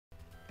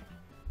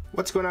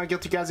What's going on,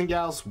 Guilty guys and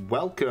gals?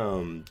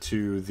 Welcome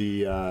to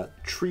the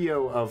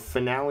trio of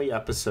finale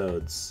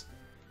episodes.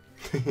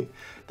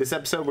 This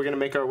episode, we're going to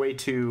make our way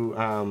to...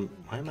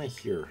 why am I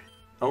here?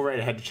 Oh, right,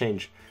 I had to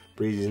change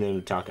Breezy's name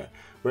to Taka.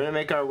 We're going to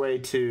make our way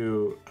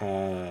to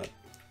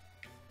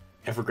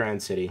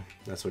Evergrande City.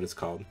 That's what it's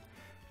called.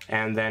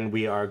 And then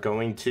we are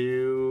going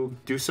to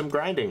do some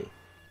grinding.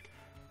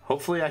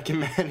 Hopefully I can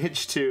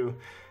manage to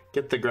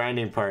get the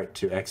grinding part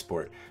to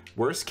export.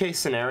 Worst case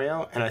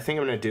scenario, and I think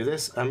I'm going to do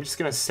this, I'm just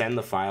going to send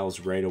the files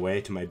right away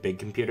to my big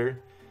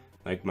computer,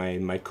 like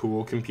my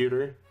cool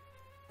computer,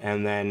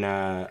 and then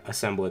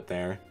assemble it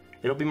there.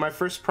 It'll be my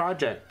first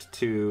project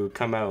to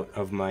come out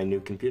of my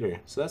new computer,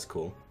 so that's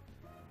cool.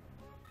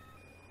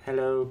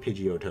 Hello,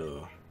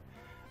 Pidgeotto.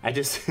 I've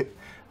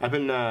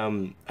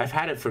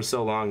had it for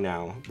so long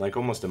now, like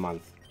almost a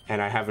month, and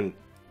I haven't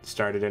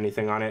started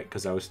anything on it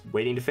because I was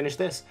waiting to finish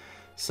this.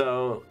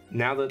 So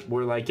now that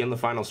we're like in the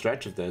final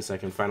stretch of this, I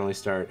can finally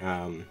start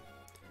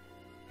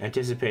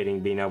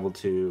anticipating being able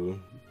to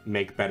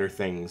make better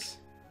things.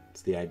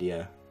 It's the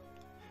idea.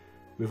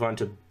 Move on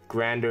to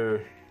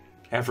grander,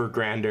 ever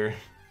grander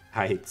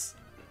heights.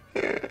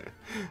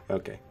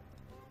 Okay.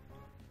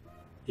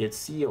 It's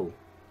Seal.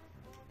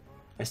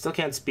 I still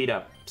can't speed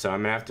up, so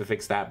I'm gonna have to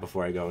fix that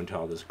before I go into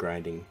all this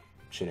grinding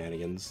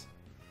shenanigans.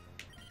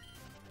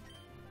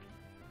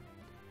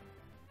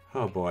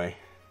 Oh boy.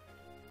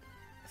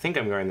 I think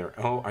I'm going there.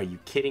 Oh, are you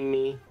kidding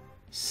me?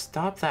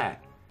 Stop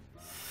that.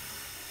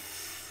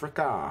 Frick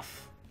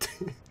off.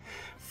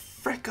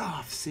 Frick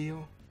off,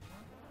 Seal.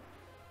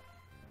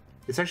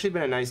 It's actually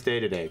been a nice day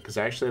today, because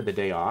I actually had the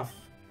day off.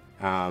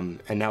 And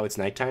now it's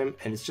nighttime,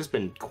 and it's just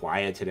been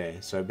quiet today,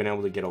 so I've been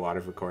able to get a lot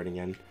of recording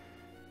in.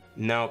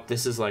 Nope,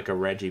 this is like a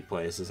Reggie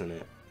place, isn't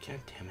it? God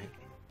damn it.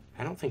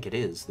 I don't think it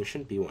is. There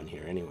shouldn't be one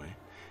here anyway.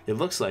 It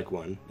looks like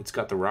one. It's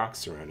got the rocks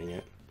surrounding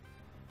it.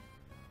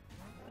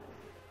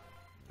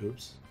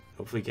 Oops.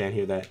 Hopefully you can't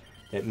hear that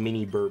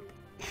mini burp.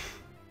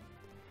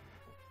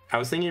 I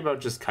was thinking about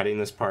just cutting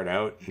this part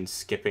out and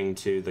skipping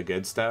to the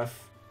good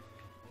stuff.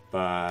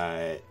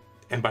 And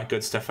by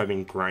good stuff, I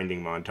mean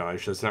grinding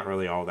montage, so it's not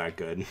really all that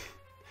good.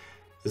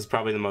 This is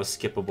probably the most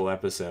skippable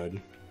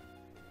episode.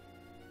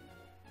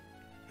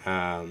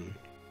 But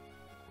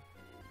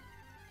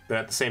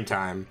at the same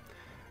time,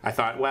 I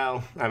thought,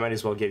 well, I might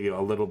as well give you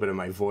a little bit of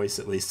my voice,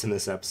 at least in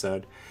this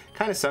episode.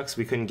 Kind of sucks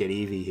we couldn't get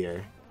Eevee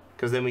here,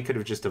 because then we could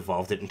have just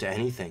evolved it into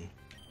anything.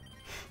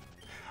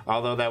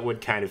 Although that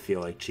would kind of feel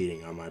like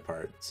cheating on my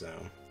part, so...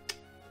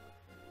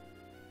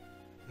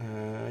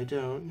 I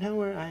don't know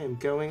where I am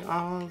going,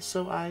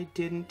 also I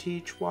didn't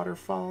teach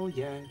Waterfall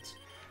yet.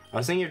 I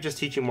was thinking of just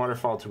teaching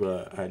Waterfall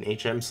to an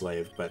HM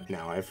slave, but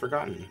now I've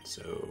forgotten,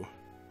 so...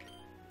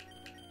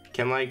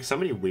 Can, like,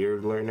 somebody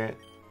weird learn it?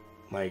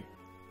 Like...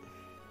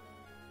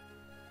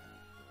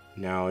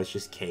 No, it's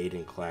just Cade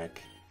and Kleck.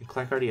 And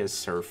Kleck already has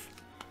Surf.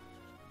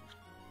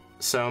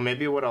 So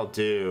maybe what I'll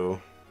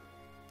do...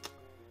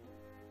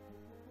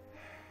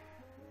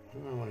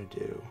 What do I want to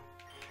do?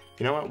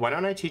 You know what? Why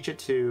don't I teach it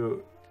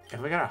to...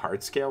 Have I got a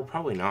heart scale?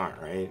 Probably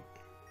not, right?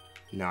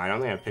 No, I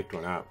don't think I picked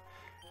one up.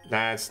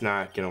 That's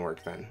not gonna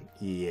work then.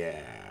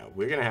 Yeah,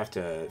 we're gonna have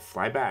to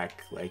fly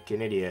back like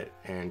an idiot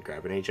and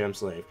grab an HM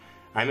slave.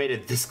 I made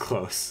it this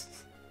close.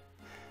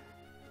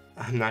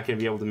 I'm not gonna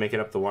be able to make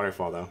it up the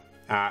waterfall though.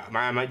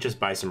 I might just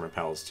buy some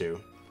repels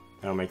too.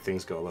 That'll make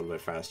things go a little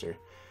bit faster.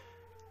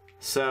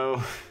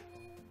 So...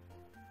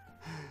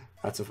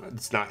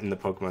 it's not in the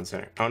Pokemon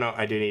Center. Oh no,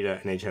 I do need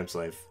an HM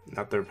slave.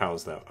 Not the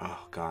repels though.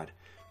 Oh god.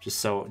 Just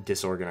so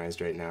disorganized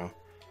right now.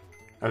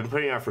 I've been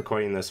putting off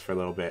recording this for a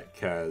little bit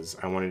because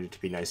I wanted it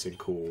to be nice and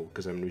cool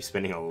because I'm going to be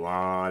spending a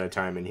lot of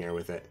time in here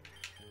with it.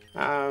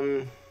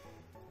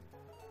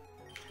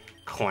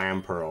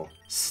 Clam Pearl.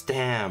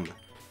 Stam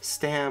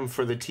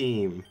for the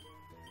team.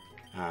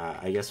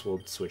 I guess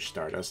we'll switch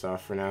Stardust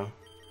off for now.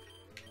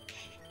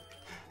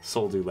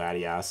 Soldu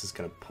Latias is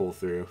going to pull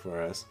through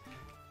for us.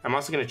 I'm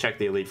also going to check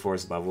the Elite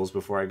Force levels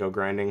before I go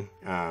grinding.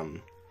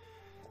 I'm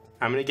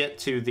going to get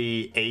to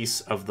the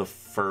ace of the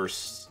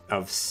first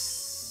of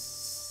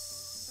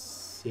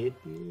Sydney.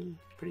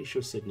 Pretty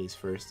sure Sydney's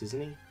first,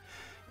 isn't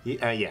he?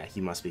 Yeah, he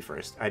must be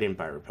first. I didn't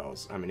buy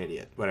repels. I'm an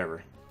idiot.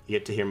 Whatever. You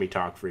get to hear me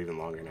talk for even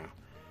longer now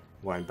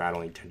while I'm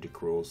battling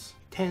Tentacruels.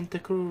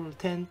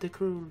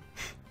 Tentacruel.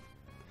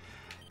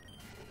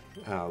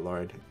 Oh,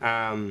 Lord.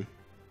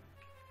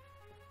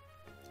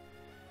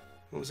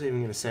 What was I even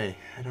going to say?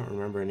 I don't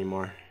remember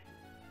anymore.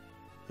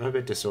 I'm a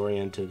bit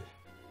disorientated.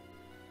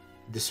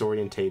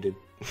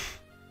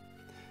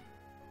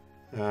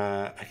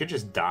 I could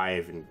just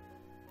dive and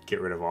get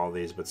rid of all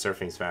these, but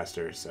surfing's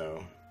faster,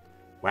 so...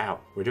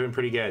 Wow, we're doing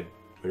pretty good.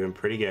 We're doing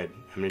pretty good.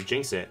 I'm gonna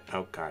jinx it.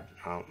 Oh, God.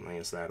 Oh, I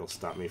guess that'll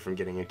stop me from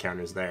getting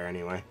encounters there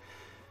anyway.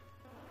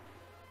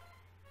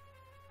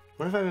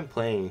 What have I been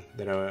playing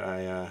that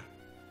I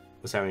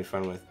was having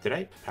fun with? Did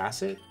I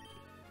pass it?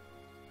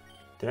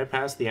 Did I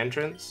pass the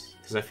entrance?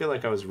 Because I feel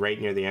like I was right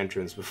near the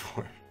entrance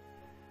before.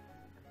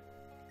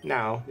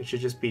 No, it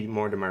should just be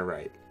more to my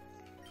right.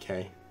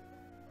 Okay.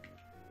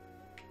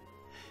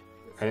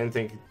 I didn't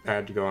think I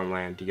had to go on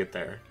land to get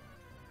there.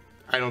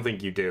 I don't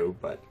think you do,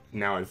 but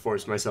now I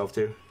forced myself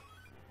to.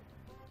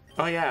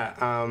 Oh yeah,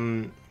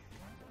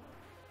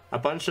 a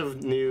bunch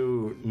of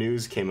new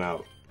news came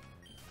out.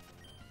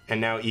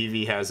 And now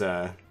Eevee has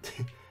a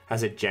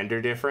has a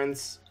gender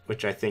difference,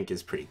 which I think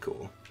is pretty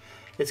cool.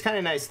 It's kind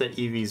of nice that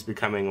Eevee's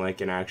becoming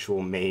like an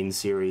actual main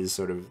series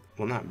sort of,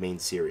 well, not main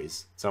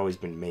series. It's always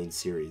been main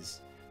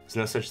series. There's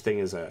no such thing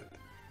as a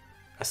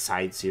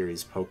side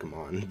series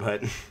Pokemon,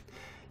 but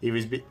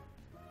Eevee's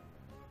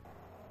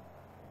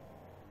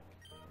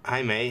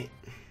Hi, mate.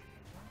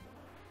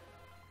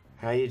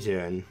 How you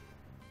doing?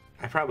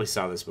 I probably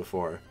saw this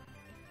before,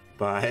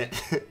 but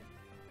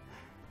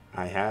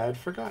I had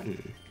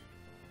forgotten.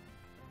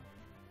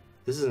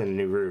 This isn't a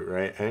new route,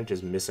 right? I didn't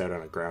just miss out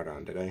on a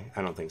Groudon, did I?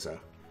 I don't think so.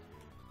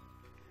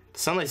 The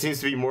sunlight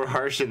seems to be more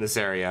harsh in this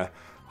area.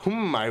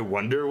 I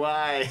wonder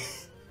why.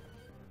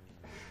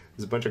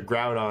 There's a bunch of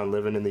Groudon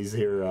living in these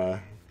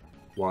here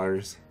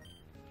waters.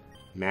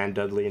 Man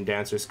Dudley and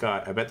Dancer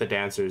Scott. I bet the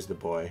Dancer's the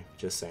boy.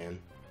 Just saying.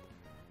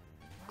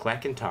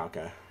 Clack and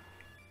Taka.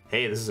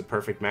 Hey, this is a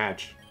perfect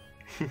match.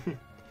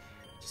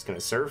 Just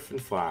gonna surf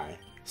and fly.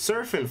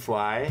 Surf and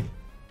fly?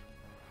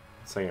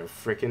 It's like a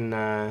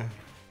freaking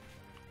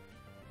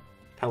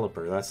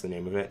Pelipper, that's the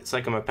name of it. It's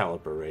like I'm a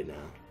Pelipper right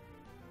now.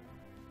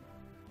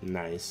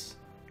 Nice.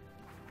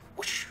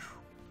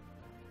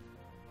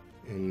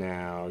 And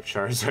now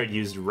Charizard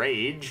used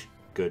Rage.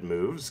 Good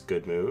moves,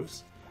 good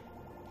moves.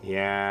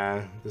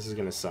 Yeah, this is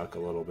gonna suck a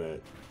little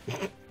bit.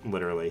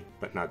 Literally,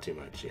 but not too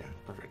much. Yeah,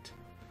 perfect.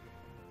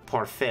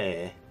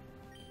 Parfait.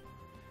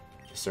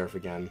 Just surf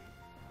again.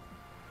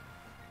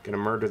 Gonna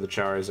murder the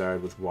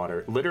Charizard with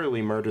water.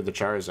 Literally murder the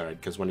Charizard,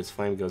 because when its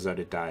flame goes out,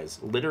 it dies.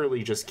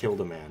 Literally just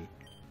killed a man.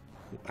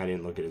 I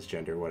didn't look at his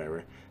gender,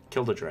 whatever.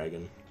 Killed a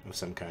dragon of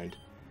some kind.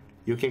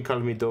 You can call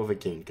me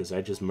Dovahkiin, because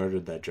I just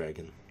murdered that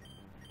dragon.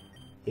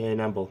 Yay,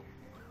 Numble.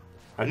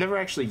 I've never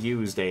actually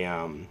used a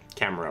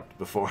camera up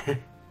before.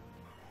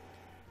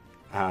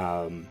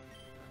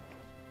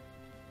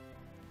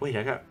 Wait,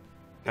 I got...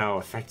 Oh,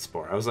 Effect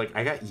Spore. I was like,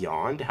 I got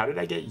yawned? How did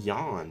I get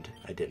yawned?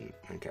 I didn't.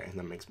 Okay,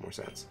 that makes more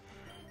sense.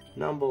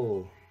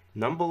 Numble.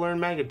 Numble learn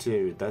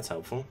magnitude. That's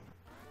helpful.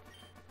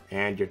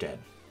 And you're dead.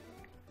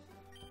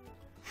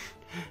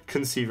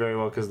 Couldn't see very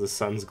well because of the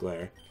sun's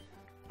glare.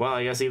 Well,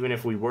 I guess even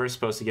if we were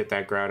supposed to get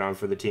that Groudon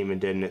for the team and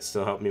didn't, it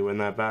still helped me win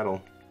that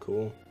battle.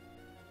 Cool.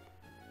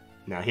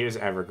 Now here's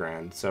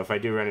Evergrande. So if I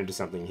do run into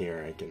something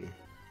here, I can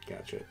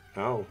catch it.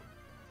 Oh.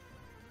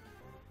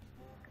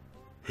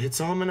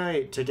 It's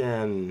Almanite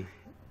again.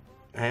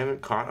 I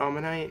haven't caught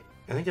Almanite.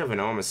 I think I have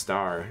an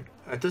Almastar.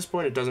 At this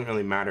point, it doesn't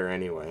really matter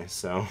anyway,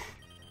 so...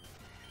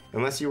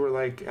 Unless you were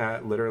like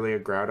literally a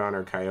Groudon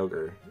or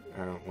Kyogre,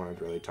 I don't want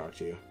to really talk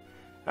to you.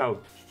 Oh,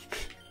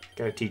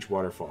 gotta teach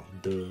Waterfall.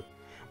 Duh.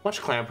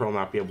 Watch Clamperl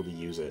not be able to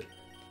use it.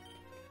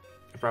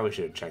 I probably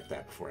should have checked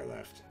that before I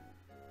left.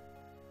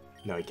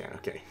 No, he can't.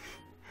 Okay.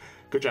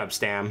 Good job,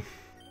 Stam.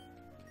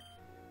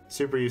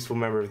 Super useful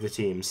member of the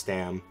team,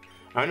 Stam.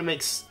 I'm gonna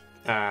make...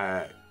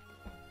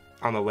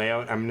 on the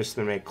layout, I'm just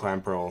gonna make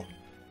Clamperl.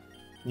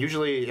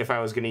 Usually, if I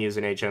was gonna use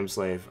an HM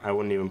Slave, I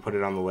wouldn't even put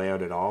it on the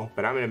layout at all.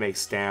 But I'm gonna make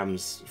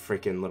Stam's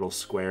freaking little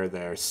square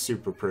there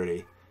super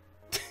pretty.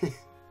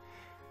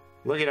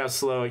 Look at how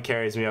slow it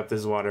carries me up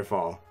this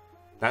waterfall.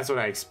 That's what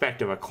I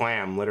expect of a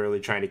clam, literally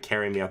trying to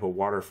carry me up a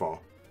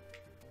waterfall.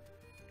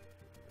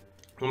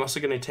 I'm also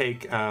gonna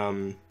take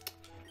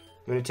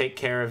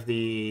care of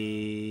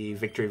the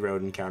Victory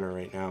Road encounter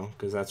right now,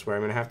 because that's where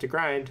I'm gonna have to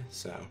grind.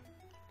 So.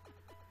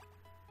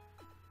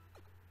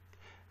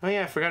 Oh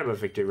yeah, I forgot about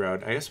Victory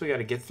Road. I guess we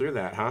gotta get through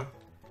that, huh?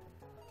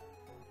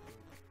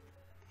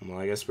 Well,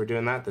 I guess we're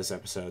doing that this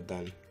episode,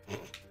 then.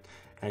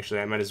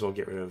 Actually, I might as well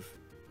get rid of...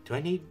 Do I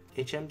need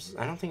HMs?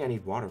 I don't think I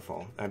need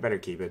Waterfall. I better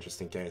keep it,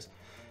 just in case.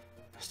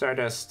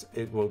 Stardust,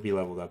 it will be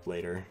leveled up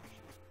later.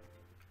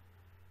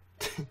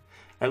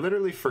 I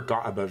literally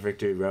forgot about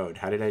Victory Road.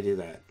 How did I do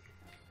that?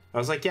 I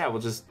was like, yeah,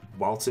 we'll just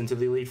waltz into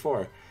the Elite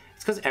Four.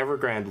 It's because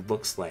Evergrande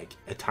looks like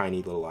a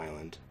tiny little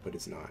island, but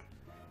it's not.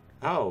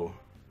 Oh...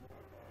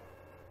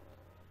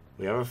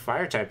 We have a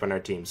fire type on our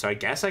team, so I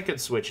guess I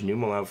could switch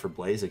Numel out for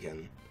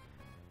Blaziken.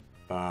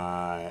 But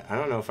I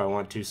don't know if I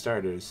want 2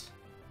 starters.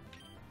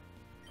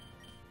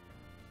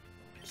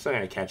 Still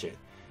gonna catch it.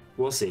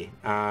 We'll see.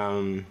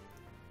 Yeah,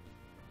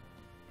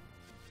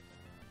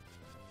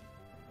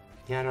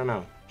 I don't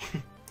know.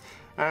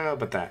 I don't know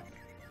about that.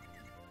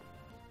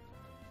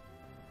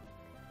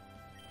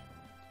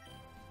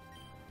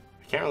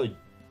 I can't really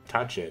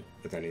touch it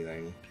with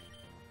anything.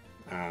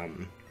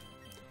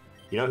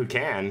 You know who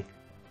can?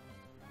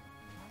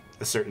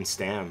 A certain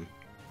Stam.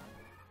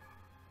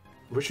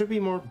 Which would be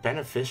more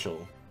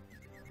beneficial?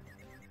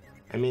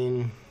 I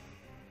mean...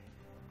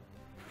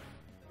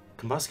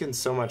 Combusken's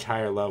so much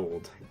higher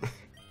leveled.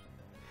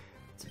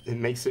 It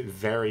makes it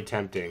very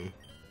tempting.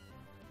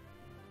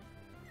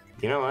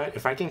 You know what?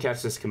 If I can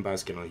catch this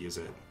Combusken, I'll use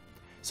it.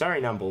 Sorry,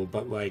 Numble,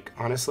 but like,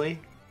 honestly...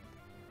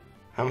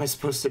 How am I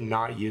supposed to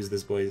not use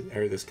this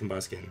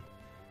Combusken?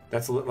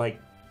 That's like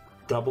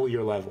double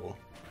your level.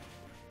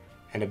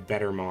 and a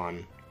better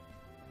Mon.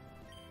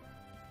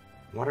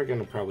 Water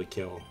gonna probably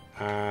kill.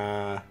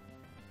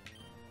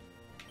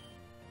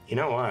 You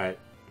know what?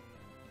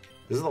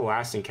 This is the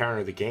last encounter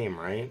of the game,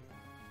 right?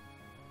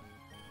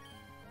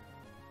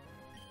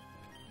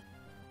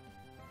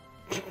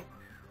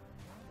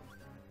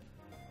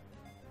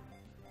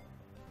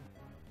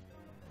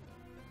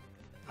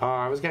 Oh,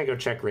 I was gonna go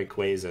check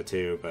Rayquaza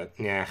too, but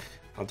yeah,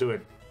 I'll do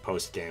it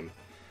post-game.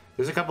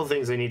 There's a couple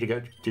things I need to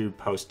go do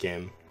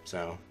post-game,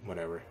 so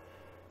whatever.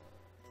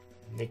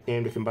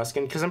 Nicknamed a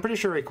Combuskin, because I'm pretty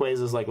sure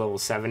Rayquaza is like level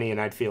 70, and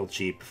I'd feel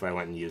cheap if I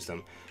went and used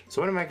them.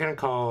 So what am I gonna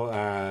call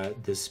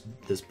this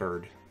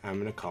bird? I'm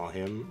gonna call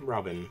him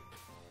Robin.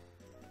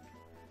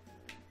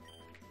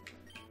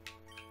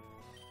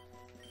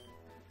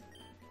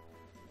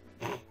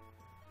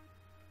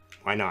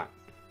 Why not?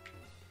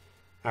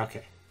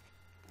 Okay.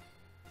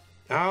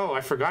 Oh,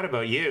 I forgot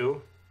about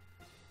you.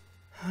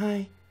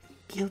 Hi,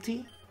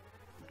 Guilty.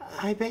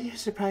 I bet you're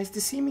surprised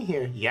to see me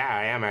here. Yeah,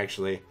 I am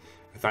actually.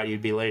 I thought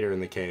you'd be later in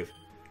the cave.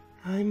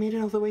 I made it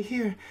all the way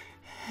here,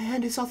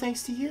 and it's all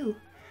thanks to you.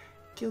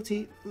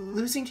 Guilty,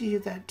 losing to you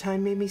that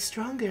time made me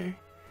stronger.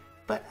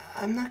 But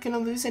I'm not gonna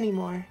lose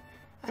anymore.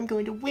 I'm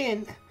going to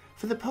win,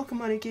 for the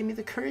Pokemon who gave me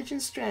the courage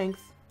and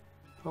strength.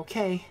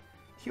 Okay,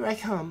 here I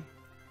come.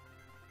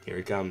 Here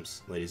he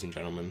comes, ladies and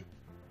gentlemen.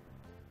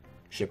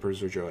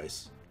 Shippers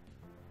rejoice.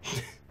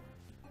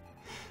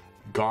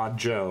 God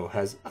Joe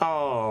has...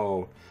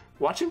 Oh!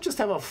 Watch him just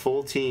have a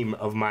full team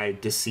of my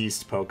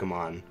deceased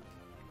Pokemon.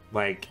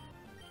 Like...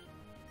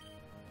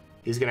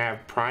 He's gonna have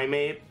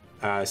Primeape,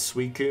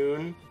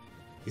 Suicune.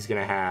 He's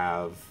gonna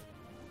have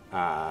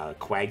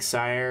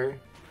Quagsire.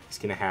 He's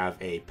gonna have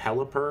a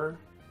Pelipper.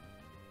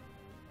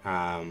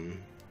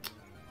 And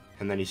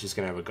then he's just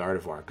gonna have a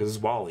Gardevoir. Because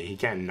it's Wally, he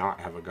can't not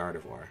have a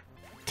Gardevoir.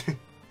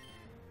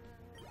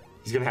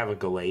 He's gonna have a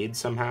Gallade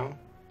somehow.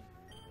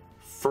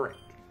 Furret.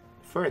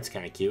 Furret's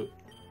kind of cute.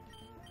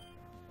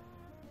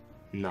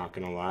 Not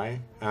gonna lie.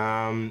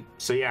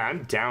 So yeah,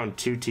 I'm down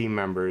 2 team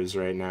members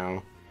right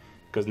now.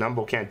 Because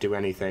Numble can't do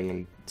anything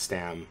and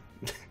Stam.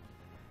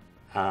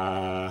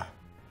 A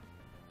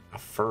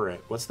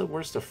Furret. What's the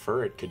worst a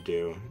Furret could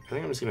do? I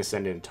think I'm just gonna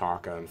send in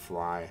Taka and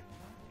fly.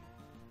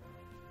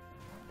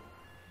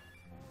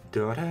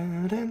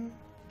 Da-da-da.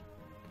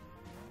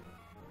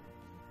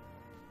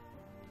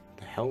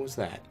 The hell was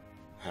that?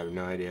 I have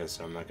no idea,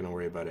 so I'm not gonna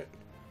worry about it.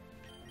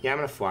 Yeah, I'm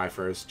gonna fly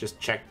first. Just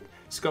check,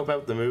 scope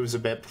out the moves a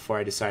bit before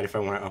I decide if I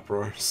want to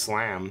Uproar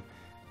Slam.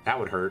 That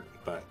would hurt,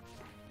 but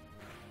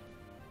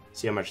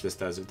see how much this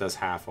does. If it does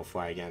half, I'll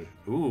fly again.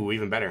 Ooh,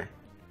 even better.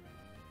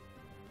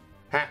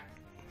 Ha!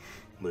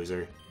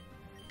 Loser.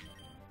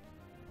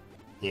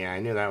 Yeah, I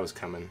knew that was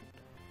coming.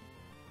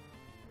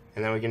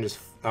 And then we can just...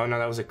 Oh no,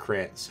 that was a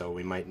crit, so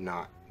we might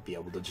not be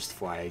able to just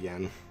fly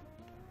again.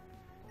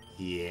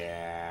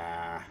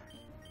 Yeah.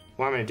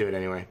 Well, I'm gonna do it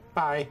anyway.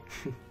 Bye!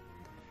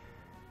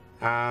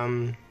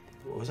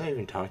 What was I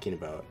even talking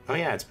about? Oh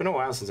yeah, it's been a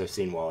while since I've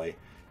seen Wally.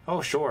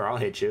 Oh sure, I'll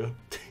hit you.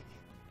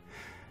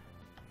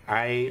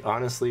 I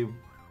honestly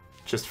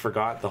just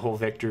forgot the whole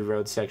Victory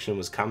Road section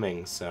was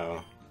coming,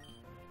 so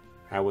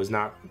I was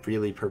not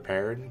really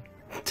prepared,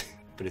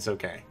 but it's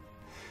okay.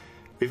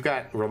 We've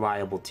got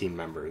reliable team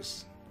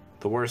members.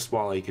 The worst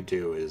Wally could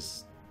do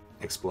is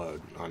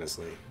explode,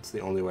 honestly. It's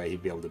the only way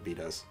he'd be able to beat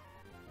us.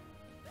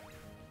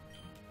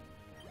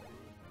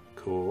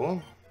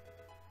 Cool.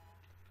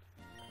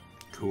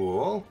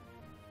 Cool.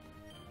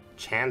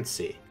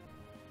 Chansey.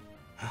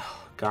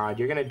 Oh, God,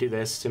 you're gonna do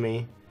this to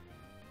me?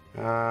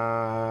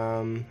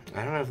 I don't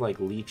have, like,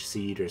 Leech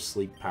Seed or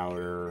Sleep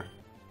Powder.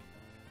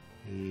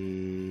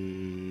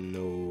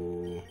 No.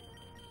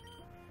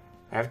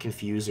 I have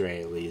Confuse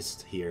Ray, at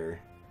least,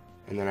 here.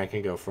 And then I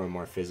can go for a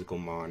more physical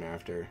Mon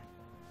after.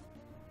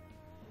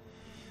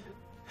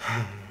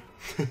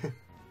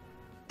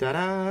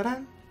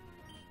 Da-da-da!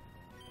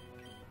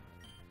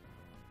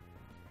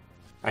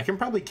 I can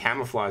probably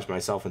camouflage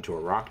myself into a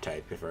rock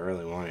type if I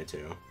really wanted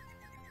to.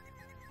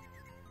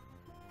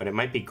 But it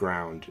might be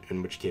ground,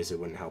 in which case it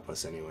wouldn't help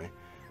us anyway.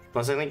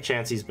 Plus, I think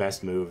Chansey's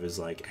best move is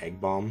like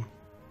Egg Bomb,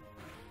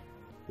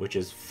 which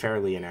is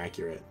fairly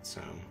inaccurate,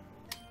 so.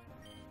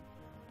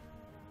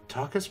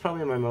 Taka's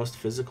probably my most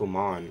physical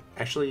Mon.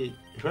 Actually,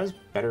 who has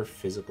better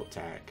physical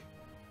attack?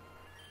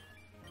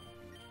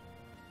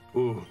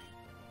 Ooh.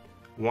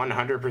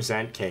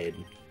 100% Cade.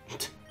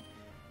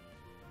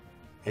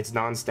 It's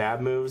non-stab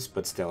moves,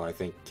 but still, I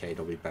think Cade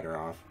will be better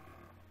off.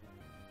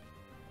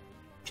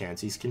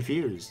 Chansey's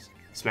confused.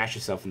 Smash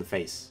yourself in the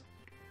face.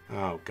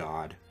 Oh,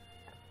 God.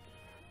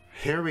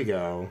 Here we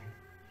go.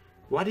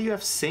 Why do you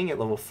have Sing at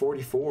level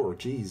 44?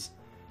 Jeez.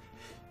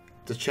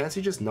 Does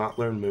Chansey just not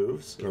learn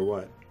moves, or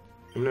what?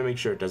 I'm gonna make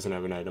sure it doesn't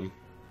have an item.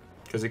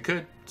 Because it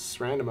could. It's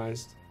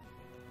randomized.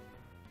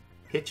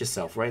 Hit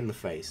yourself right in the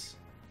face.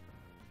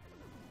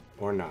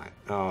 Or not.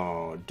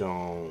 Oh,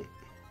 don't.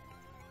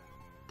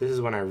 This is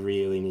when I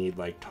really need,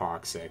 like,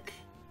 Toxic.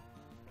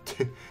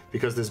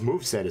 Because this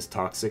moveset is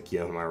toxic,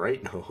 yeah, am I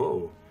right? Ho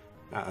ho.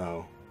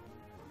 Uh-oh.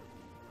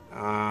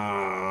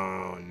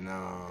 Oh,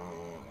 no.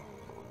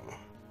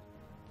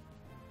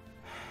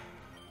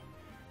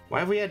 Why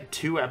have we had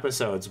 2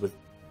 episodes with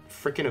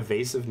freaking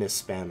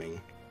evasiveness spamming?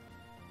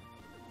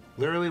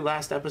 Literally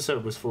last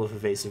episode was full of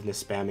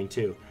evasiveness spamming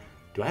too.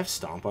 Do I have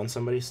Stomp on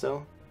somebody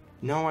still?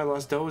 No, I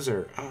lost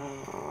Dozer.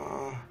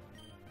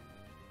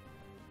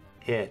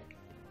 Hit.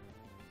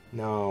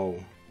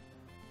 No.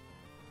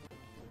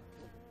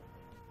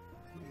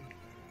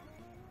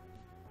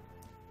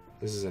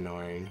 This is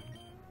annoying.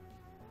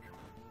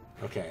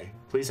 Okay,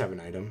 please have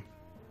an item.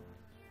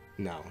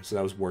 No, so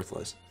that was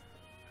worthless.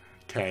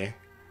 Okay.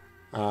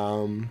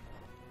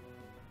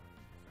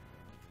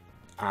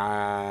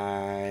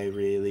 I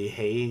really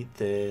hate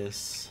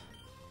this.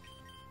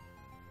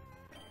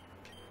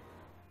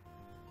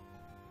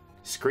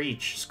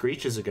 Screech.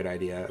 Screech is a good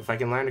idea. If I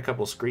can land a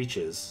couple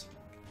Screeches,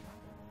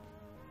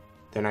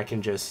 then I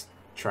can just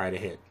try to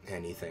hit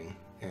anything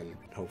and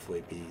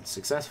hopefully be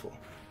successful.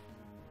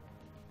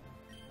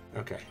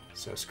 Okay,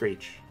 so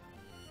Screech.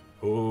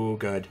 Ooh,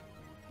 good.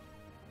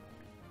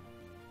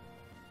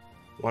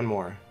 One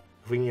more.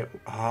 If we can get...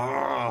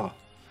 Oh!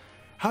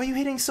 How are you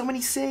hitting so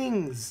many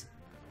Sings?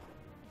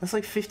 That's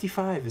like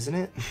 55, isn't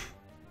it?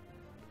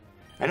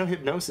 I know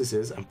Hypnosis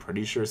is. I'm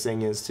pretty sure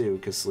Sing is too,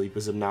 because Sleep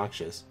is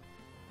obnoxious.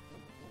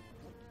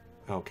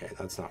 Okay,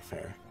 that's not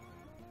fair.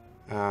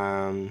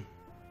 I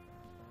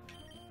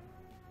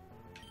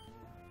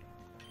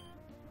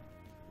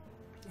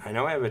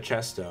know I have a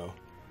Chesto.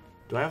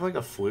 Do I have like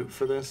a Flute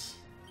for this?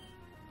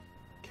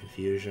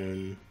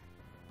 Confusion.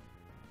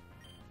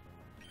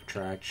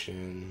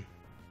 Attraction.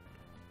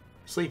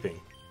 Sleeping.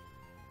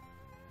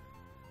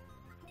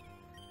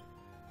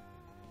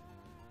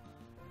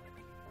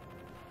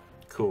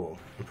 Cool.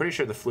 I'm pretty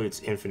sure the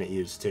Flute's infinite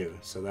use too,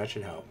 so that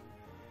should help.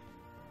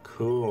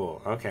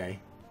 Cool. Okay.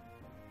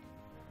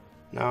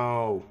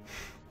 No.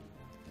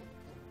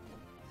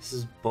 This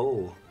is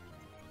bull.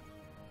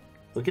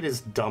 Look at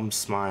his dumb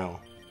smile.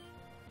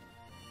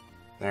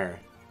 There.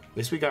 At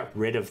least we got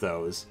rid of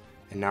those,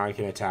 and now I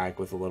can attack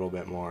with a little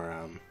bit more,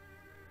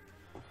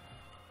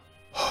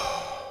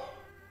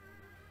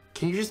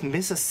 Can you just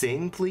miss a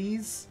Sing,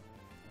 please?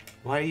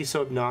 Why are you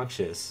so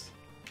obnoxious?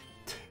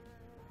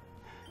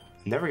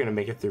 I'm never gonna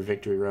make it through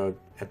Victory Road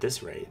at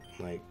this rate.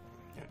 Like,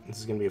 this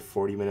is gonna be a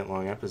 40-minute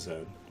long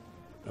episode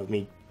of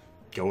me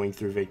going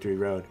through Victory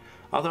Road.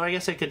 Although I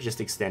guess I could just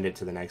extend it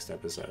to the next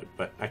episode,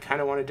 but I kind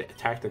of wanted to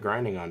tack the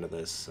grinding onto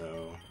this,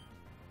 so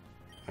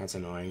that's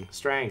annoying.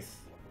 Strength.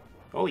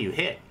 Oh, you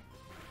hit.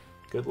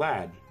 Good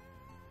lad.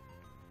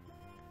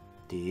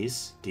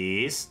 D's,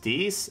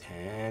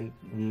 and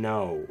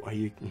no. Are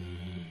you...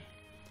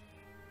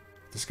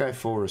 This guy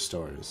full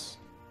restores.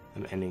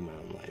 I'm ending my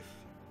own life.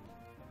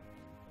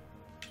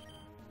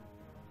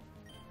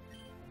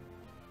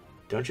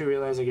 Don't you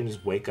realize I can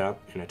just wake up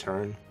in a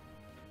turn?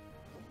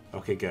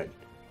 Okay, good.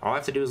 All I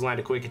have to do is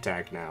land a quick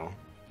attack now.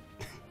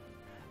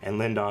 And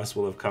Lindos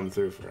will have come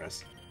through for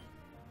us.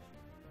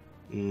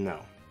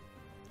 No.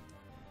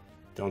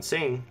 Don't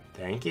sing.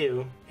 Thank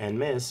you. And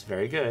miss.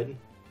 Very good.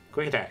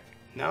 Quick attack.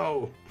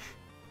 No.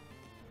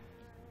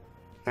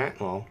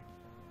 Well.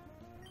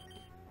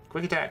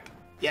 Quick attack.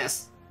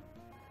 Yes.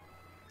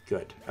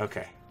 Good.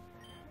 Okay.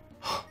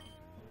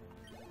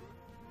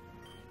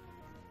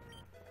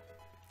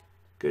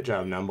 Good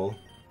job, Numble.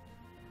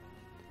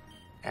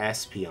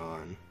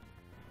 Espeon.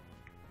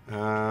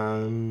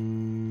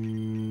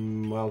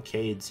 Well,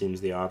 Cade seems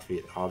the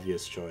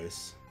obvious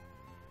choice.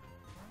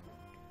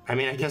 I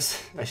mean, I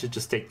guess I should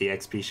just take the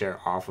XP share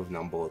off of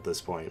Numble at this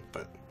point,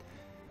 but...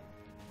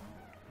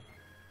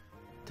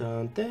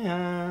 Dun,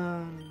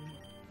 dun.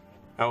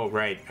 Oh,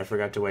 right. I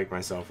forgot to wake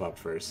myself up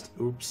first.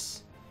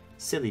 Oops.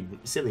 Silly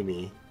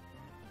me.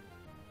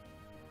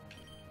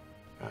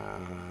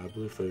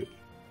 Blue Flute.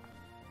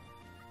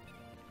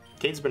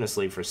 Cade's been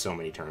asleep for so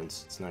many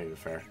turns. It's not even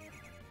fair.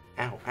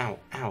 Ow, ow,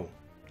 ow.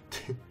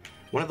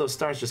 One of those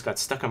stars just got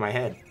stuck on my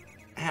head.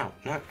 Ow,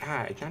 not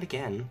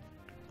again.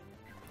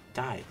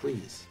 Die,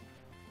 please.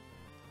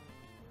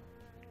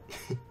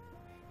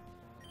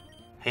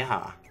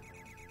 Yeah.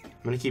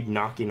 I'm gonna keep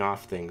knocking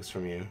off things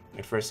from you.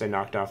 At first I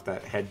knocked off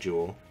that head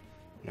jewel.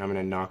 Now I'm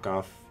gonna knock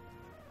off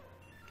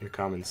your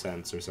common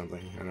sense or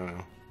something. I don't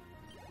know.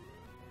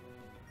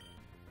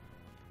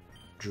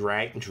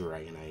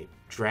 Dragonite.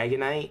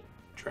 Dragonite?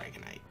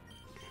 Dragonite.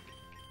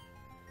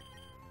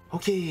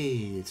 Okay,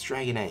 it's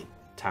Dragonite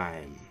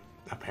time,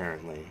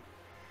 apparently.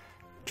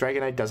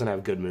 Dragonite doesn't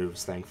have good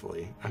moves,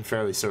 thankfully. I'm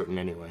fairly certain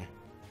anyway.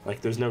 Like,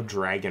 there's no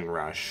Dragon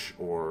Rush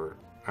or,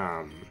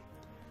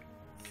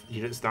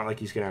 it's not like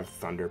he's gonna have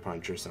Thunder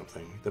Punch or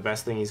something. The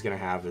best thing he's gonna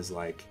have is,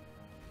 like,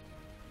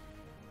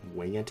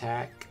 Wing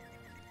Attack?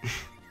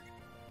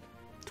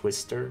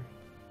 Twister?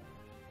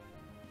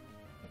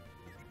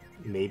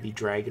 Maybe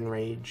Dragon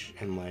Rage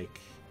and, like,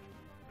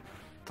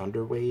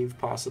 Thunder Wave,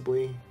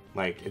 possibly?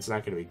 Like, it's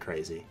not gonna be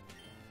crazy.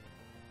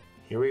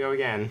 Here we go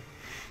again.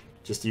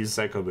 Just use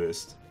Psycho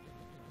Boost.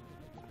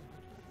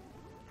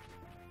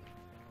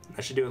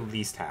 I should do at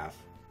least half.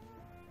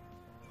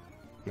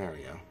 There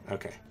we go.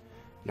 Okay.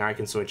 Now I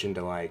can switch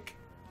into, like,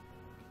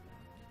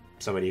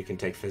 somebody who can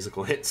take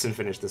physical hits and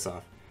finish this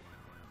off.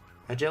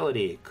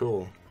 Agility.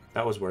 Cool.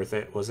 That was worth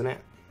it, wasn't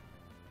it?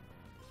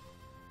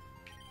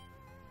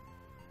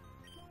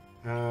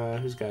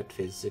 Who's got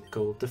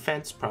physical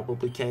defense?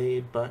 Probably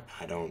Cade, but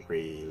I don't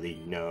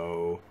really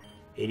know.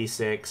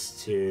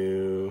 86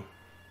 to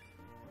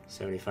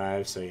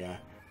 75, so yeah.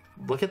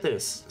 Look at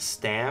this.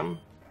 Stam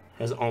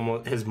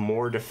has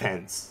more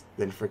defense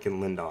than freaking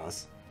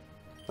Lindos.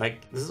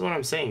 Like, this is what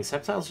I'm saying.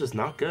 Sceptile's just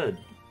not good.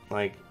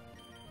 Like,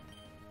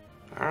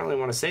 I don't really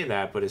want to say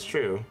that, but it's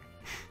true.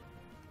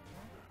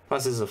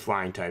 Plus, this is a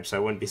flying type, so I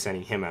wouldn't be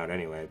sending him out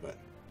anyway, but...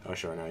 Oh,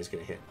 sure, now he's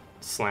gonna hit.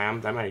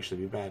 Slam? That might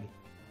actually be bad.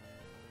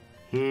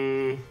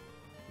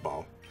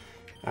 Ball.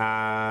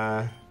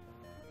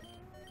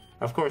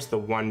 Of course, the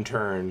one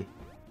turn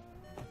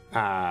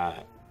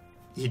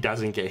he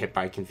doesn't get hit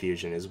by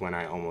confusion is when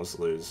I almost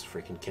lose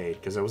freaking Cade,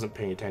 because I wasn't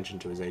paying attention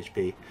to his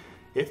HP.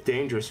 It's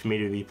dangerous for me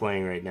to be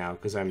playing right now,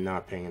 because I'm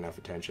not paying enough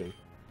attention.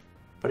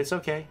 But it's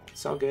okay.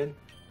 It's all good.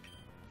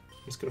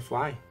 I'm just gonna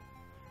fly.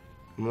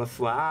 I'm gonna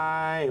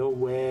fly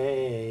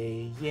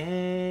away.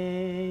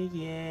 Yeah,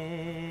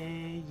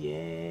 yeah,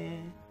 yeah.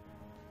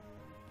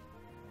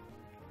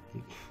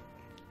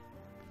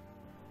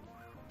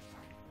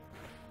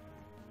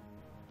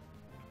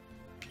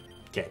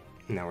 Okay,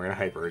 now we're gonna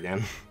hyper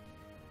again.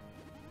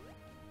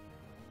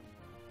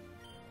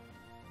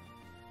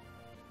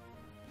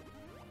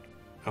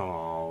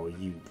 Oh,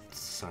 you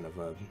son of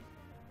a...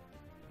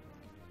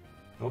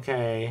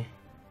 Okay,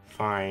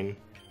 fine.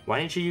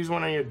 Why didn't you use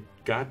one on your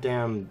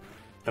goddamn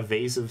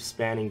evasive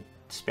spamming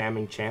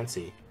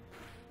Chansey?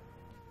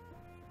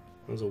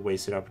 That was a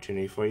wasted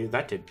opportunity for you.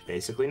 That did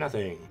basically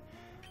nothing.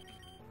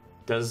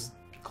 Does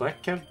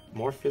Kleck have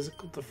more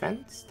physical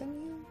defense than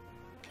you?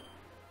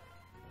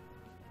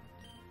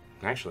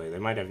 Actually, they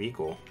might have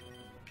equal.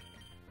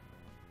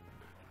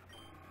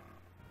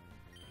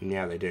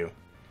 Yeah, they do.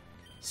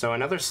 So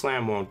another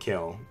slam won't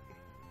kill.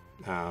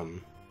 But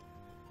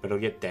it'll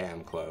get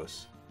damn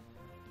close.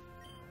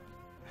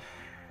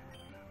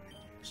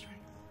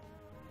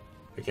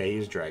 Okay,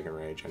 use Dragon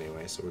Rage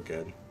anyway, so we're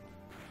good.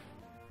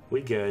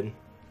 We good.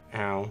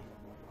 Ow.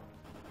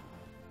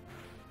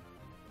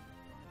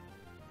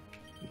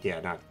 Yeah,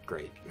 not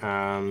great.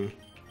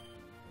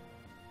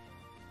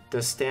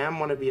 Does Stam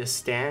want to be a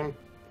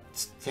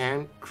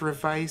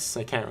sacrifice?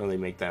 I can't really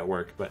make that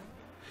work, but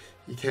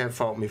you can't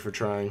fault me for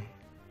trying.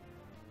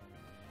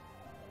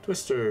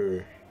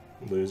 Twister.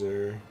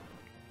 Loser.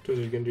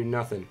 Twister's gonna do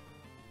nothing.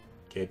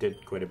 Okay, it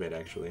did quite a bit,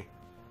 actually.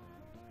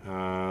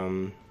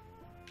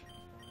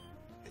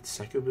 Is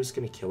Psycho Boost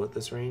gonna kill at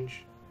this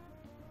range?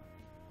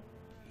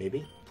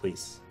 Maybe?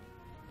 Please.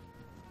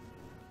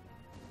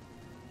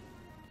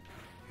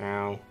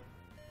 Ow.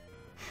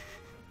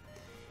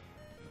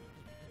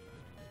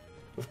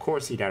 Of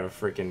course he'd have a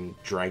freaking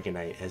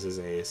Dragonite as his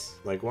ace.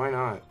 Like, why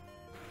not?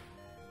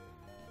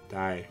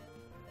 Die.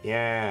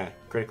 Yeah,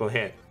 critical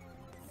hit.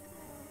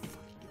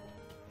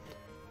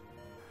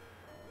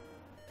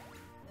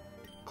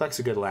 Kleck's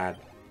a good lad.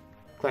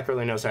 Kleck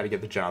really knows how to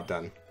get the job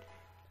done.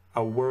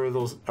 A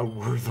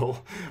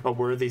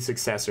worthy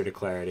successor to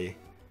Clarity.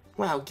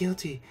 Wow,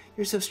 Guilty,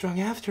 you're so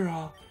strong after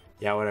all.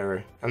 Yeah,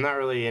 whatever. I'm not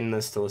really in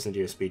this to listen to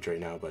your speech right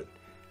now, but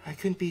I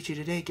couldn't beat you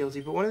today,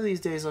 Guilty, but one of these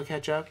days I'll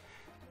catch up.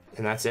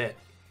 And that's it.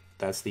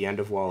 That's the end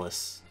of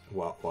Wallace.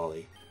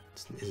 Wally.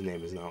 His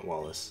name is not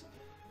Wallace.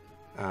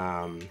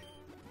 Don't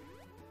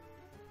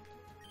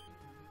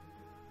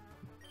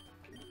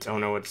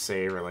know what to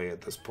say really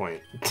at this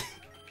point.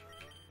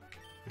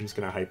 I'm just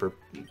gonna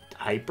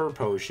hyper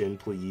potion,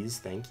 please.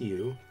 Thank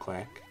you,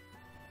 Kleck.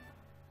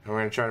 And we're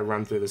gonna try to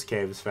run through this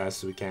cave as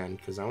fast as we can,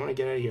 because I want to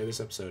get out of here this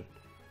episode.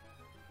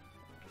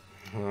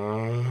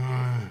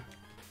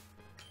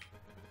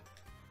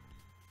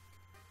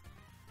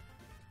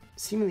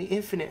 Seemingly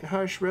infinite and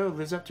harsh road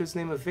lives up to its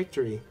name of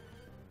victory.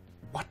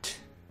 What?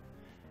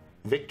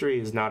 Victory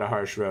is not a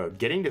harsh road.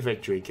 Getting to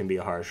victory can be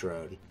a harsh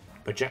road.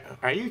 But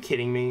are you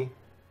kidding me?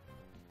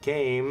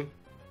 Game.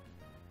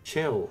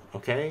 Chill,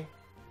 okay?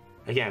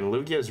 Again,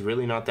 Lugia is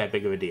really not that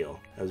big of a deal.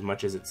 As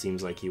much as it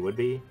seems like he would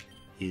be,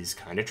 he's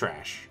kind of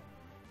trash.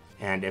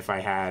 And if I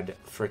had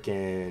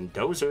frickin'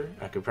 Dozer,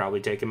 I could probably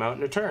take him out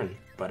in a turn.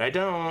 But I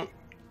don't.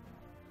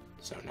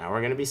 So now we're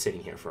going to be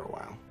sitting here for a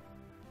while.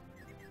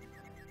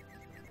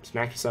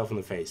 Smack yourself in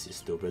the face, you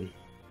stupid.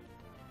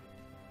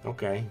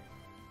 Okay.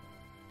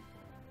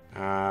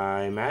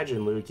 I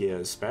imagine Lugia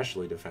is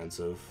especially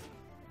defensive.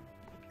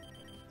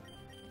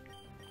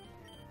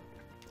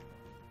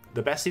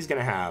 The best he's going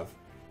to have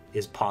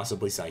is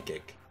possibly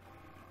Psychic.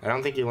 I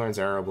don't think he learns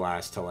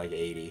Aeroblast till like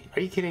 80.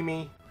 Are you kidding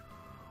me?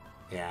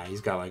 Yeah, he's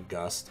got like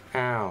Gust.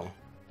 Ow.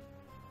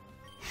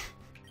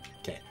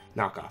 Okay,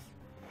 knock off.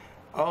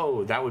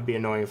 Oh, that would be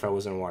annoying if I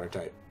wasn't a water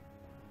type.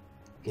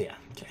 Yeah,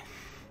 okay.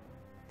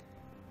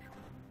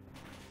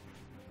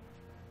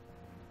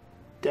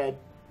 Dead.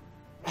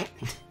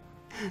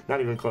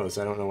 Not even close.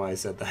 I don't know why I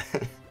said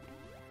that.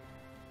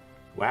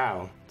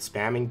 Wow,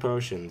 spamming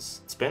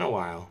potions. It's been a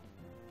while.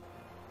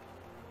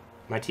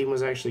 My team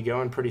was actually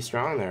going pretty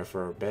strong there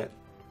for a bit.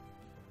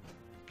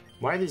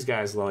 Why are these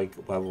guys like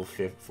level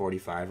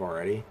 45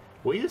 already?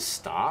 Will you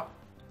stop?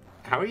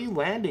 How are you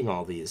landing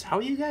all these? How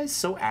are you guys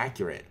so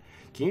accurate?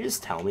 Can you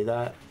just tell me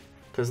that?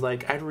 Because,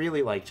 like, I'd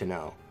really like to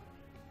know.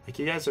 Like,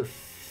 you guys are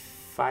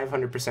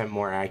 500%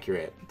 more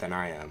accurate than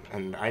I am,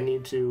 and I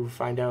need to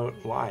find out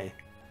why.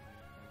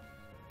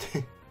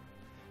 It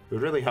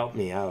would really help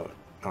me out,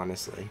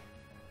 honestly.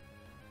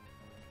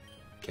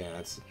 Okay,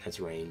 that's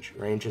range.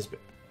 Range has been...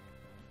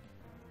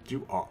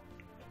 Do all...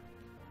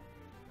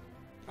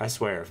 I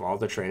swear, if all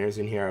the trainers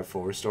in here have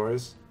full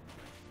restores...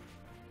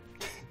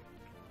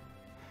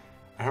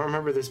 I don't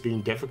remember this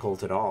being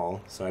difficult at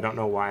all, so I don't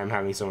know why I'm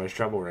having so much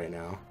trouble right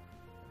now.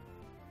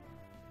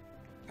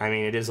 I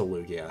mean, it is a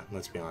Lugia,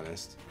 let's be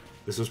honest.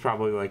 This was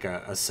probably like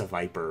a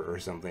Seviper or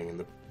something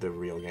in the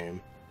real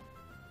game.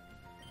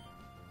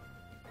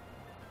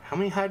 How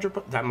many Hydro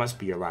Pumps? That must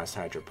be your last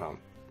Hydro Pump,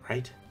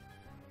 right?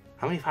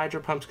 How many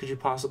Hydro Pumps could you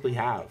possibly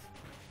have?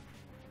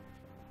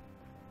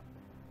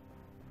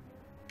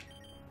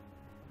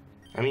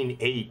 I mean,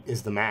 8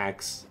 is the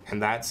max,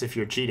 and that's if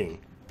you're cheating,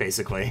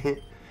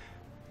 basically.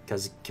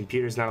 Because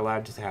computer's not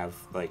allowed to have,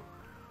 like,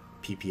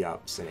 PP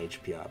ups and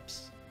HP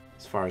ups,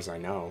 as far as I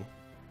know.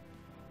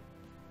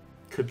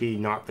 Could be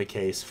not the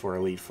case for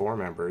Elite Four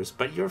members,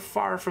 but you're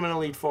far from an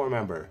Elite Four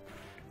member.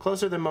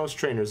 Closer than most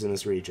trainers in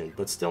this region,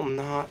 but still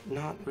not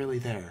really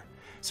there.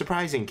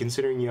 Surprising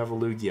considering you have a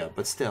Lugia,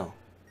 but still.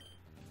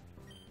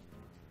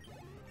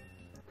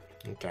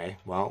 Okay,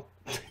 well,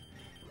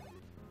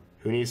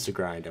 who needs to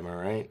grind, am I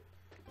right?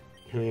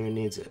 Who even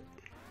needs it?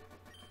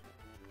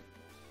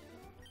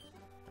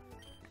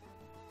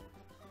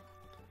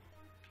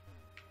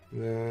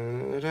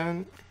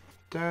 Dun,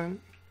 dun.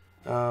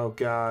 Oh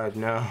god,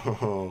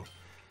 no.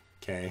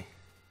 Okay.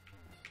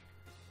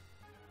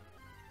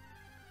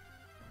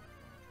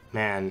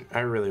 Man,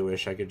 I really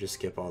wish I could just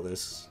skip all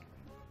this.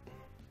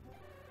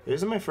 This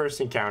isn't my first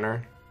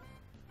encounter.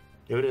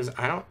 If it is,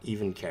 I don't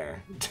even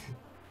care.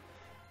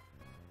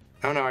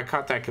 Oh no, I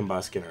caught that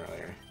Combuskin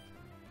earlier.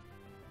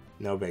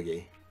 No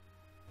biggie.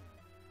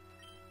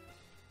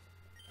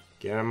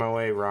 Get out of my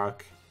way,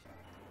 Rock.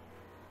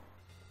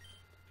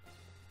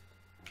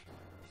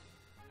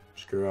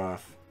 Screw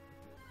off.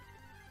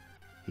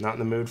 Not in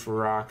the mood for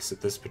rocks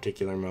at this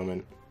particular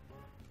moment.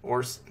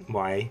 Or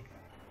why?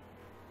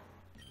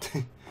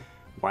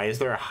 Why is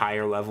there a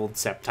higher leveled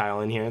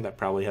Sceptile in here that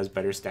probably has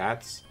better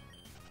stats?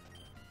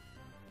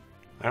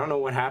 I don't know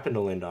what happened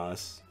to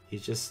Lindos.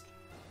 He's just...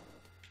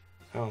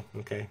 Oh,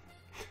 okay.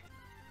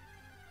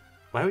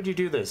 Why would you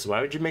do this?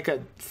 Why would you make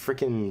a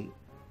freaking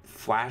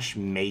flash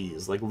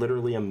maze? Like,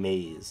 literally a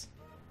maze.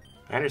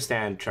 I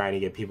understand trying to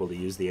get people to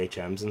use the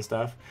HMs and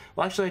stuff.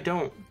 Well, actually, I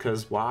don't,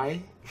 because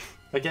why?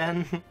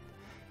 Again?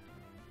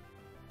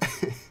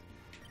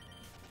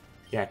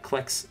 Yeah,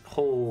 Kleck's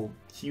whole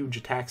huge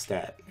attack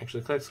stat.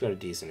 Actually, Kleck's got a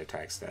decent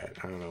attack stat.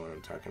 I don't know what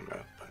I'm talking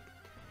about, but...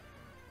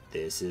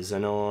 This is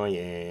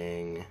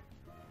annoying.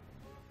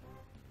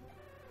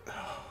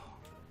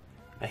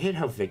 I hate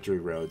how Victory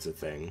Road's a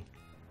thing.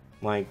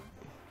 Like,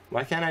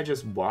 why can't I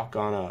just walk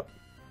on up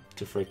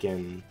to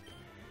freaking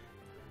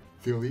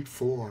the Elite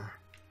Four?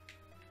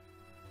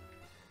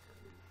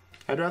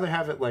 I'd rather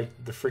have it like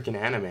the freaking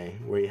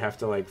anime, where you have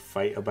to like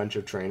fight a bunch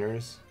of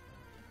trainers.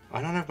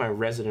 I don't have my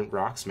resident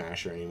Rock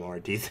Smasher anymore.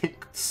 Do you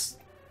think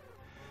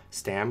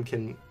Stam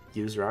can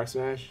use Rock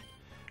Smash?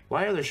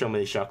 Why are there so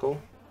many Shuckle?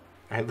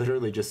 I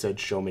literally just said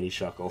so many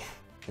Shuckle.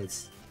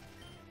 That's...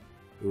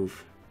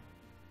 Oof.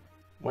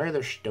 Why are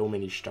there so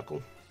many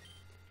Shuckle?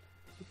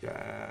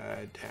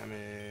 God damn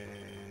it.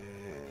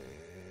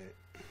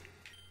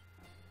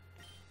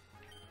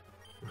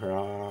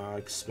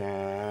 Rock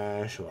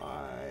Smash.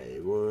 Why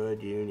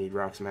would you need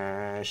Rock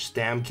Smash?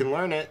 Stam can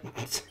learn it.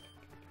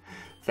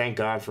 Thank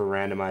God for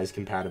randomized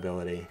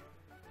compatibility.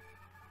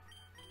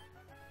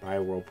 Bye,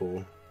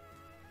 Whirlpool.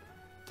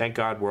 Thank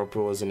God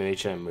Whirlpool is an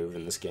HM move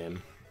in this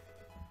game.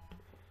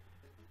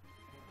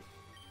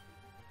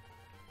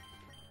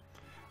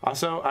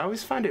 Also, I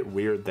always find it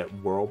weird that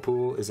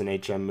Whirlpool is an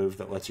HM move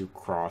that lets you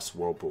cross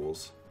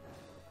Whirlpools.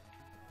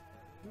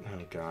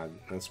 Oh god,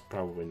 that's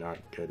probably not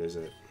good, is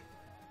it?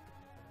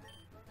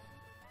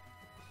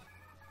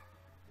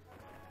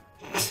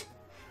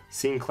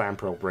 Seeing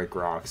Clamperl break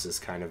rocks is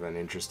kind of an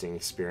interesting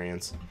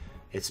experience.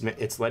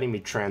 It's letting me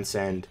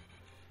transcend.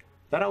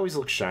 That always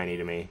looks shiny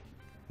to me.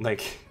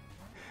 Like,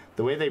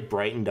 the way they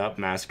brightened up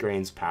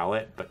Masquerade's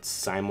palette, but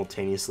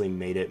simultaneously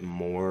made it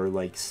more,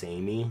 like,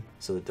 samey,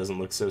 so it doesn't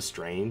look so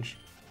strange.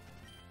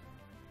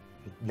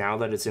 Now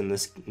that it's in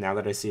this, now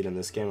that I see it in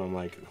this game, I'm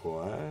like,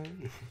 what?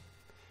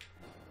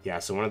 Yeah,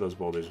 so one of those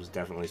boulders was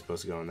definitely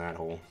supposed to go in that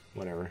hole.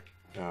 Whatever.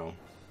 Oh,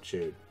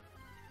 shoot.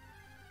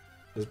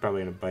 This is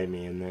probably gonna bite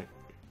me, isn't it?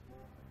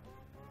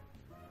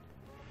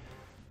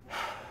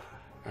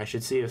 I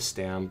should see if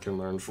Stam can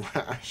learn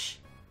Flash.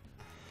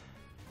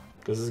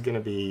 This is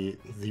gonna be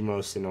the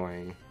most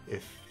annoying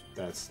if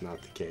that's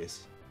not the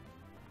case.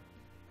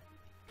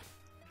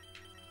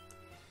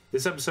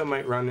 This episode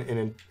might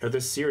run or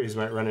this series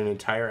might run an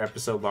entire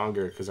episode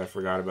longer because I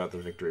forgot about the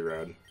Victory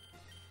Road.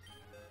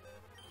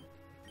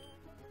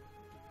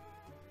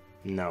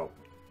 No.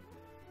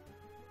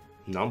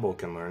 Numble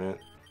can learn it.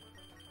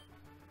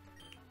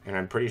 And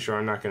I'm pretty sure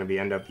I'm not gonna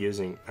end up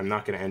using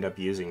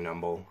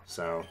Numble,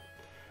 so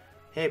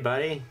Hey,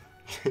 buddy.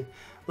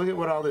 Look at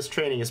what all this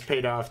training has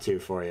paid off to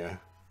for you. I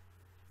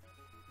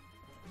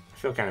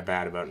feel kind of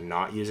bad about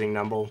not using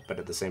Numble, but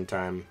at the same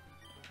time,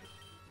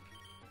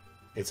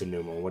 it's a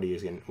Numel. What are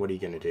you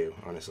gonna do,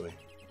 honestly?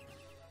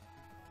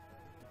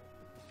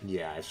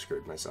 Yeah, I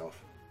screwed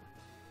myself.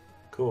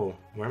 Cool.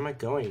 Where am I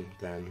going,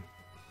 then?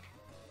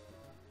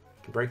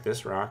 I can break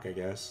this rock, I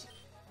guess.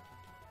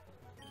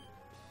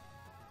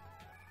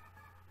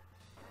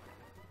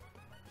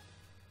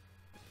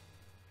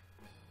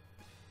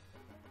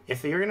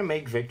 If you're gonna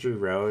make Victory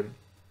Road,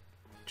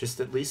 just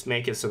at least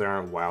make it so there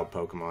aren't wild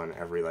Pokemon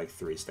every, like,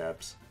 3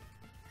 steps.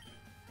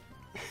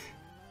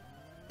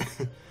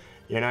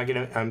 You're not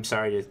gonna... I'm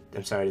sorry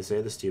to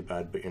say this to you,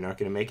 bud, but you're not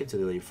gonna make it to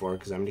the Elite Four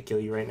because I'm gonna kill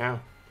you right now.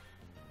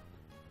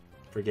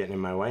 For getting in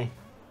my way.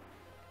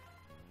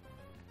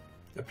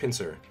 A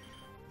Pinsir.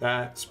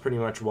 That's pretty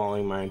much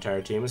walling my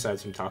entire team aside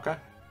from Taka.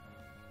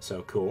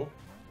 So cool.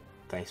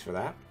 Thanks for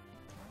that.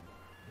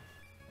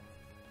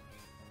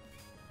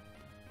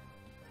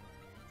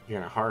 You're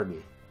gonna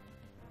harden.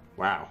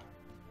 Wow.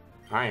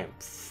 I am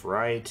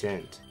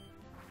frightened.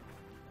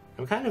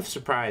 I'm kind of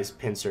surprised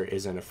Pinsir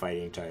isn't a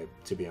fighting type,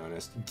 to be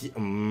honest.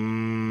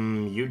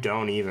 You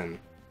don't even.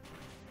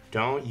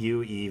 Don't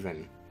you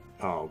even.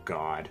 Oh,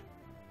 God.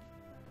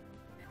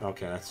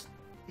 Okay, that's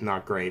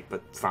not great,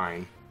 but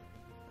fine.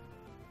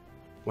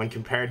 When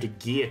compared to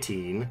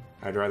Guillotine,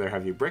 I'd rather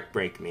have you Brick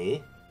Break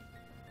me.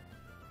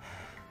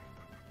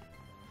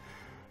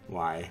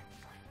 Why?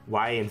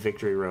 Why in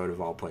Victory Road,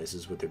 of all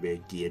places, would there be a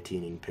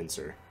guillotining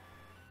Pinsir?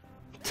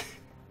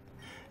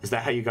 Is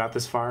that how you got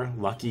this far?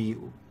 Lucky,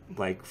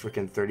 like,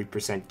 freaking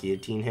 30%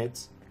 guillotine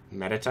hits?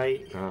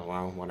 Metatite? Oh,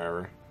 well,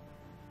 whatever.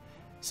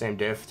 Same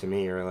diff to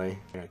me, really.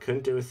 I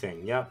couldn't do a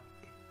thing. Yep.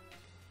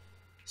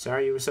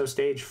 Sorry you were so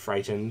stage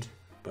frightened,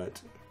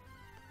 but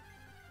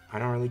I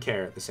don't really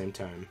care at the same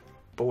time.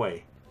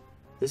 Boy,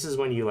 this is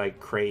when you,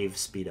 like, crave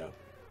speed up.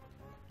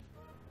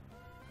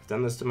 I've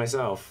done this to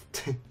myself.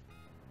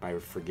 By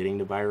forgetting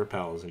to buy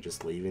repels and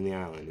just leaving the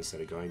island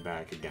instead of going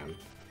back again.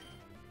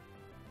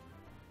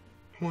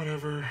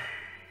 Whatever.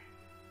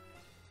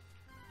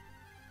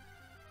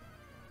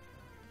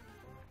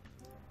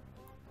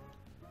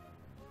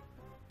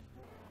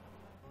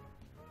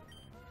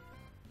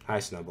 Hi,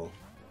 Snubble.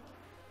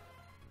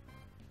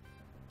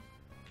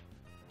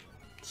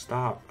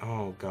 Stop.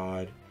 Oh,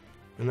 God.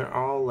 And they're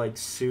all, like,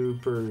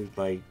 super,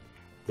 like...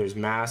 There's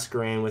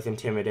Masquerain with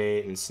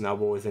Intimidate and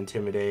Snubble with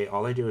Intimidate.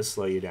 All they do is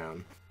slow you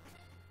down.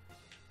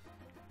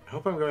 I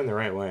hope I'm going the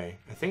right way.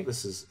 I think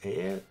this is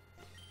it.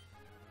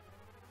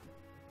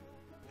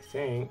 I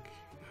think.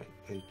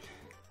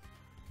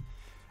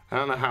 I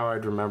don't know how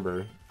I'd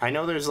remember. I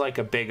know there's like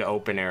a big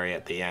open area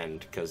at the end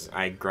because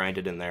I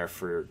grinded in there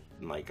for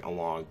like a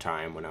long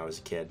time when I was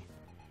a kid.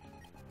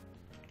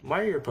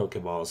 Why are your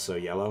Pokeballs so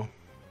yellow?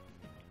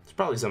 It's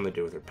probably something to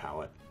do with their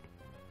palette.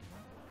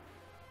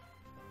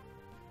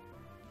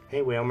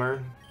 Hey,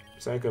 Whalmer.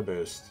 Psycho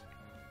Boost.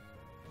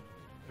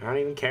 I don't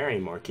even care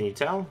anymore. Can you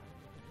tell?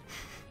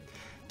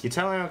 Can you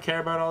tell I don't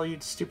care about all you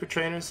stupid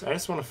trainers? I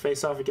just want to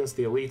face off against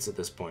the elites at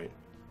this point.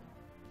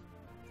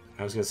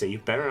 I was gonna say, you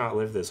better not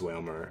live this,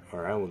 Whalmer,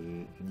 or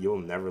you'll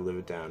never live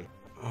it down.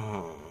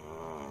 Oh.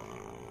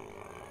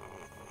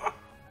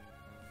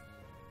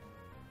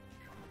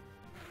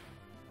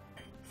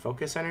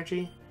 Focus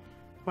energy?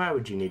 Why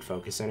would you need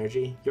focus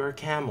energy? You're a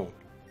camel.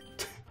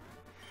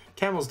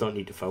 Camels don't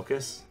need to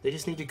focus. They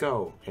just need to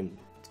go and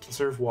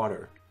conserve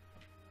water.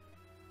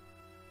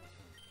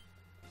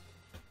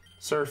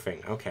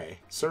 Surfing, okay.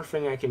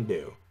 Surfing I can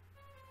do.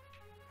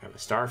 I have a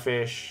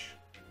starfish.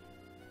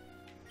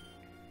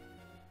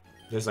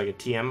 There's like a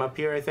TM up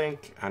here, I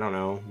think. I don't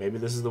know. Maybe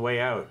this is the way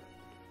out.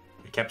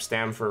 I kept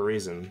Stam for a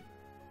reason.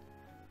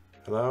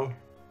 Hello?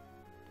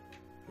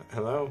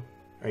 Hello?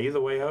 Are you the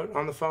way out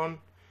on the phone?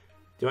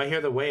 Do I hear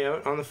the way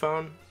out on the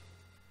phone?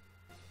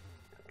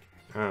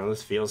 I don't know,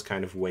 this feels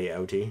kind of way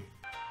outy.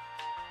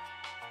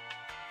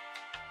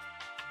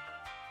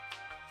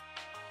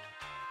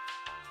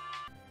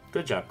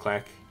 Good job,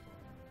 Clack.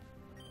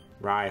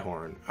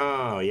 Rhyhorn.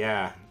 Oh,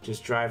 yeah.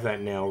 Just drive that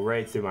nail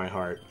right through my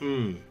heart.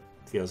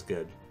 Feels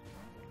good.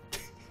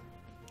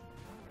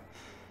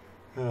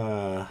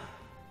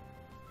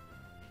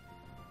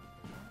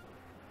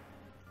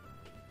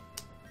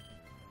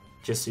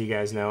 Just so you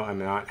guys know, I'm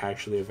not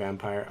actually a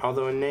vampire.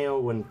 Although a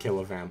nail wouldn't kill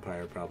a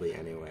vampire probably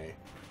anyway.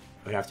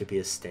 It would have to be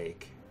a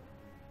stake.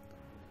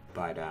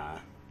 But,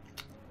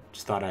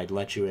 just thought I'd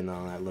let you in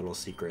on that little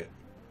secret.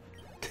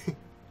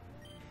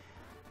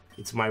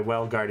 It's my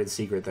well-guarded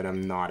secret that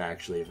I'm not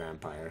actually a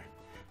vampire.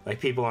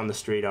 Like, people on the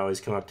street always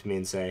come up to me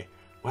and say,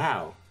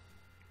 wow,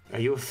 are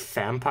you a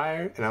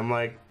vampire? And I'm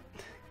like,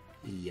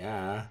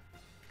 yeah.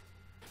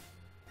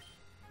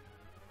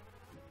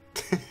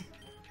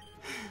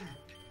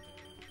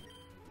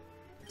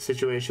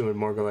 Situation would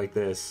more go like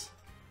this.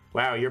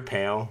 Wow, you're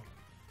pale.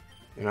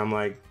 And I'm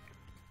like,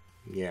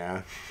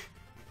 yeah.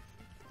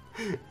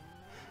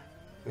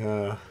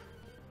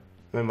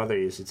 My mother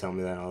used to tell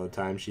me that all the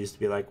time. She used to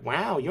be like,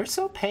 wow, you're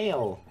so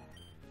pale.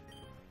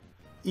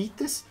 Eat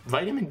this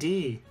vitamin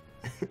D.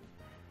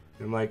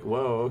 I'm like,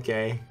 whoa,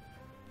 okay.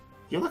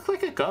 You look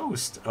like a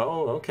ghost.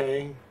 Oh,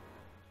 okay.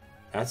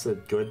 That's a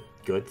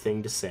good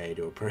thing to say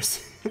to a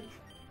person.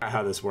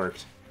 How this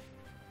worked.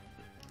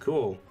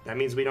 Cool. That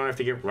means we don't have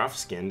to get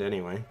rough-skinned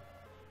anyway.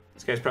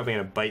 This guy's probably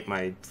gonna bite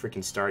my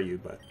freaking Staryu,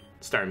 but...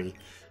 Starmie.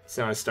 It's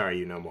not a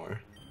Staryu no more.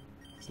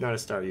 It's not a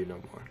Staryu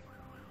no more.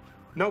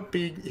 Nope,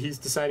 he's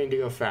deciding to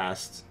go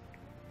fast.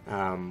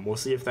 We'll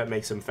see if that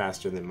makes him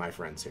faster than my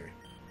friends here.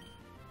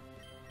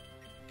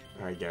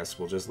 I guess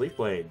we'll just Leaf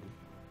Blade.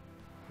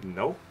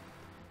 Nope.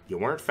 You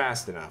weren't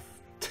fast enough.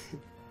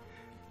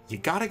 You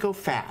gotta go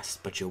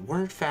fast, but you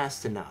weren't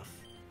fast enough.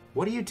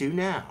 What do you do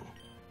now?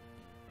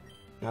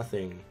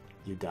 Nothing.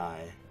 You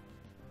die.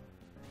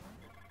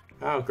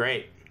 Oh,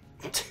 great.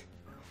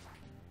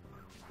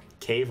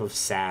 Cave of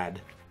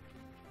Sad.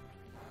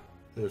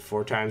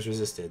 4 times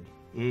resisted.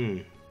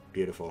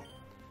 Beautiful.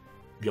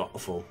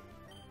 Beautiful.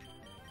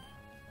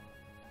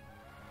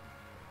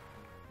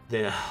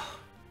 The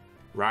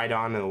Ride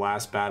On in the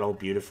last battle,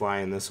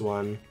 Beautifly in this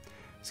one.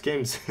 This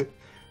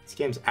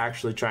game's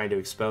actually trying to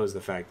expose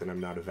the fact that I'm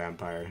not a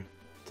vampire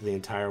to the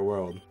entire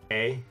world.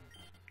 Hey?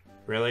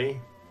 Really?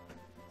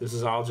 This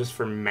is all just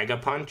for Mega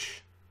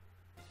Punch?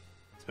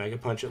 Has Mega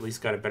Punch at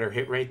least got a better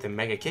hit rate than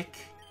Mega Kick?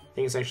 I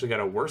think it's actually got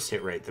a worse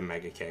hit rate than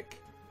Mega Kick.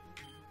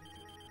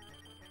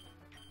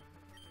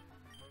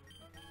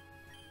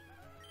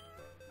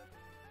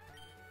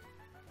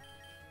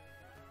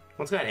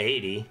 One's got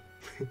 80.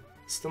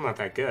 Still not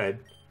that good.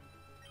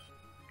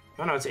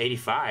 Oh no, it's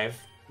 85.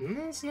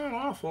 That's not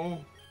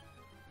awful.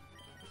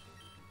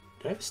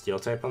 Do I have a Steel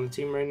type on the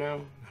team right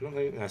now?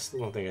 I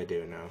still don't think I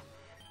do now.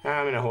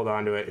 I'm gonna hold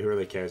on to it. Who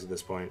really cares at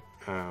this point?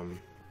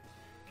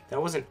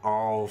 That wasn't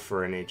all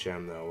for an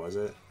HM though, was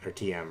it? Or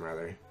TM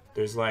rather.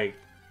 There's like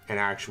an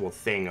actual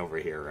thing over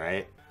here,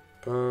 right?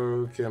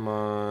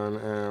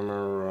 Pokemon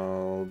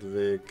Emerald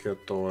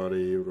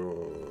Victory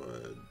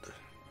Road.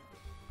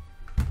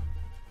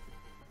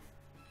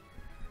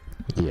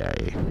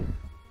 Yay.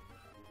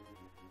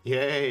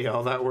 Yay,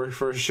 all that work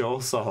for a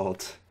shoal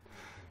salt.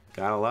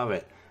 Gotta love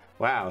it.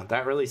 Wow,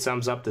 that really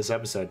sums up this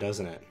episode,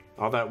 doesn't it?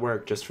 All that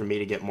work just for me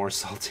to get more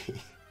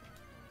salty.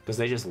 Because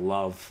they just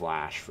love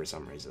Flash for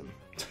some reason.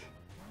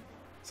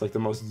 It's like the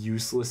most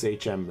useless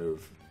HM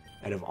move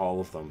out of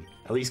all of them.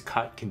 At least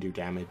Cut can do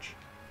damage.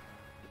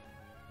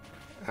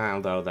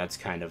 Although that's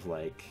kind of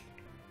like...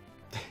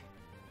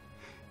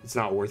 it's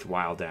not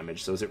worthwhile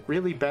damage, so is it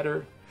really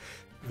better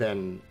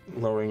than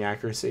lowering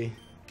accuracy?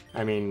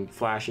 I mean,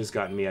 Flash has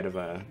gotten me out of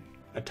a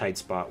tight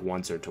spot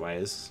once or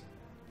twice.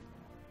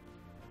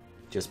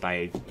 Just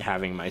by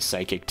having my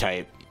Psychic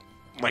type,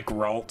 like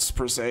Ralts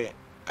per se.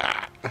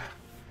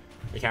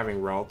 Like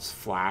having Ralts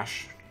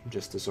Flash,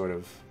 just to sort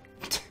of...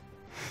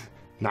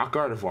 not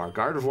Gardevoir.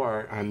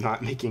 Gardevoir, I'm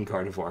not making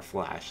Gardevoir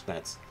Flash.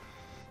 That's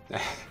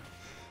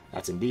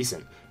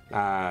indecent.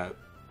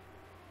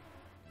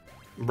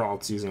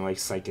 Ralts using like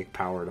Psychic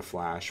power to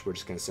Flash. We're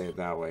just gonna say it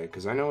that way,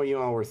 because I know what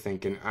you all were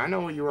thinking. I know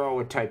what you all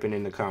were typing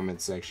in the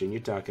comments section. You're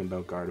talking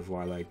about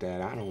Gardevoir like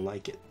that. I don't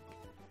like it.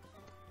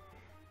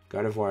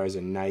 Gardevoir is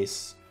a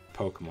nice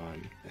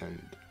Pokemon and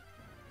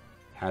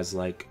has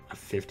like a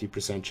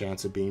 50%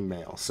 chance of being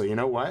male. So you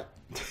know what?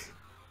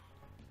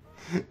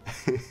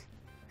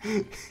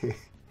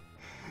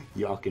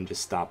 Y'all can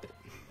just stop it.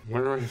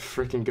 Where do I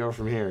freaking go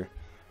from here?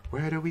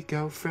 Where do we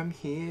go from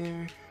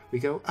here? We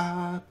go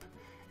up,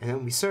 and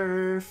then we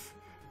surf,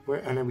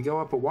 and then we go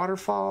up a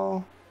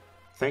waterfall.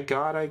 Thank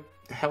God I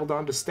held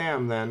on to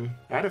Stam then.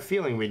 I had a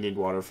feeling we'd need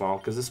waterfall,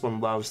 because this one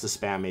loves to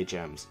spam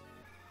HMs.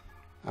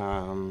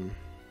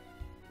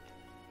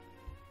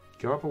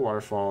 Go up a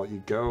waterfall,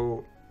 you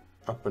go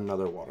up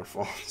another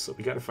waterfall. So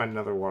we gotta find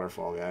another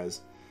waterfall,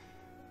 guys.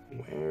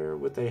 Where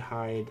would they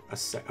hide a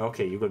set?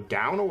 Okay, you go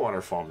down a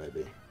waterfall,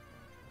 maybe.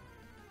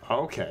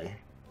 Okay.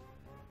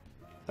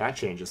 That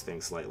changes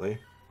things slightly.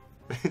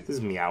 This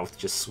is Meowth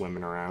just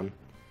swimming around.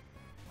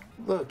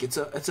 Look, it's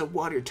a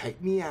water type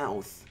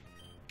Meowth.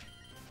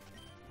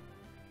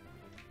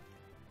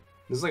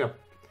 This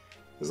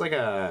is like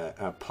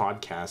a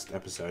podcast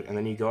episode, and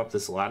then you go up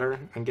this ladder,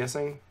 I'm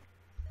guessing.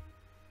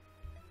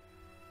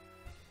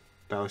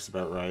 That looks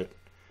about right.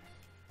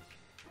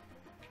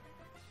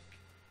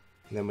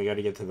 And then we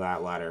gotta get to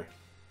that ladder.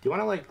 Do you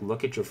wanna like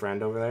look at your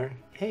friend over there?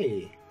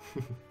 Hey.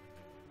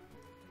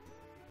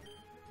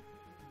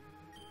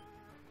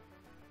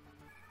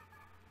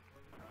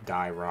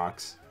 Die,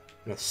 Rocks.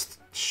 I'm gonna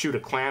shoot a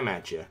clam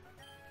at you.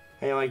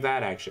 How you like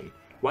that action?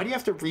 Why do you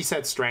have to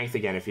reset strength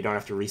again if you don't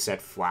have to reset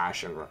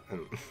flash and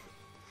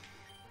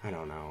I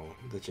don't know.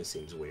 That just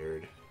seems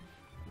weird.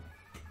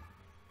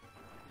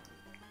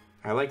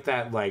 I like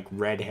that, like,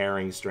 red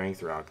herring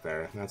strength rock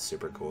there. That's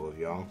super cool of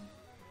y'all.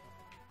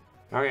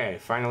 Okay,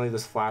 finally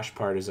this flash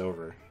part is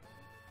over.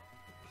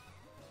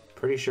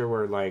 Pretty sure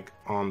we're, like,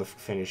 on the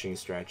finishing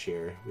stretch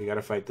here. We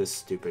gotta fight this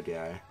stupid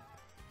guy.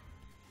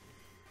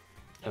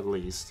 At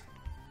least.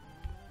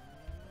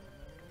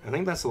 I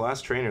think that's the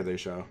last trainer they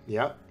show.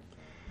 Yep.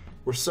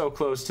 We're so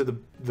close to the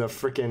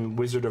frickin'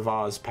 Wizard of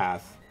Oz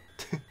path.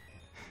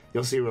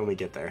 You'll see when we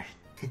get there.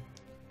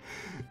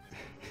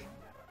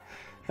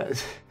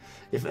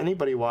 If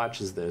anybody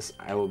watches this,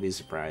 I will be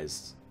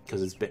surprised.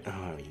 Because it's been... Oh,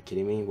 are you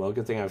kidding me? Well,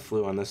 good thing I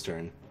flew on this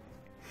turn.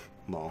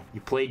 Well, you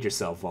played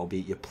yourself,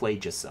 albeit you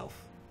played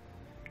yourself.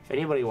 If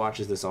anybody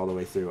watches this all the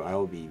way through, I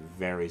will be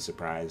very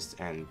surprised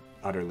and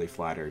utterly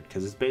flattered.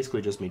 Because it's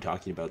basically just me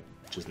talking about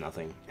just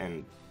nothing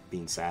and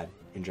being sad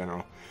in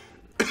general.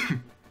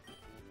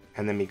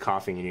 And then me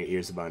coughing in your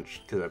ears a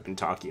bunch because I've been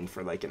talking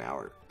for like an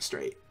hour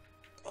straight.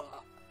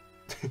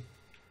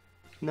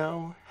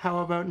 No, how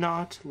about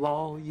not?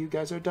 Lol, you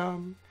guys are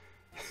dumb.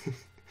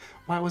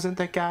 Why wasn't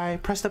that guy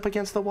pressed up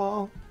against the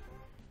wall?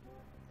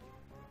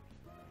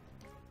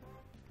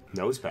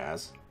 Nose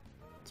pass?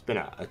 It's been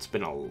a,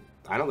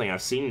 I don't think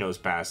I've seen nose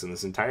pass in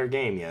this entire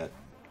game yet.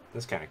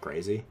 That's kind of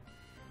crazy.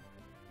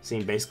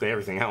 Seen basically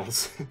everything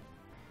else.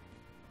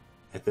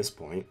 At this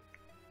point.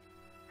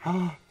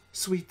 Ah,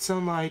 sweet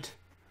sunlight.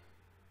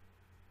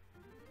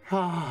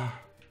 Ah.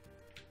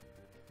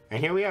 And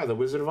here we are, the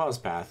Wizard of Oz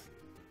path.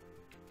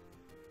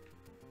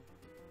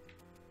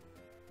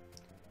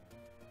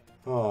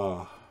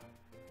 Oh.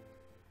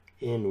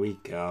 In we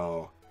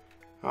go.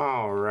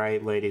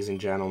 Alright, ladies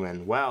and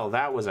gentlemen. Well,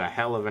 that was a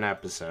hell of an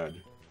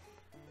episode.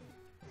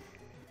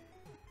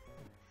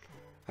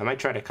 I might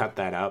try to cut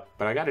that up,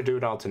 but I gotta do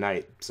it all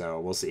tonight, so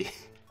we'll see.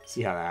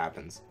 See how that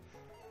happens.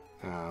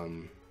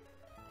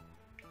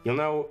 You'll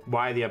know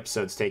why the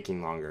episode's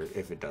taking longer,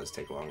 if it does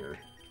take longer.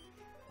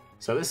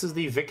 So this is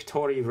the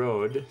Victory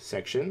Road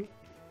section.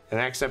 The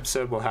next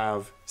episode will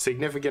have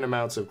significant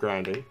amounts of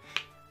grinding.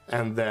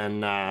 And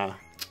then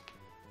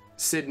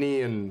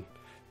Sydney and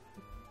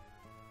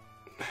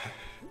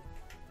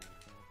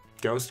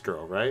Ghost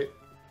Girl, right?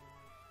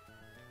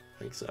 I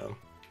think so.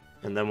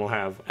 And then we'll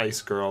have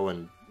Ice Girl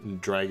and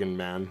Dragon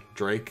Man.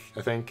 Drake,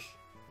 I think.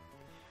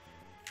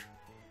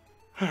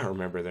 I don't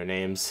remember their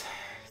names.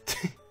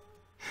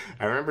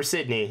 I remember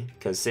Sydney,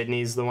 because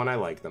Sydney's the one I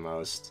like the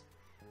most.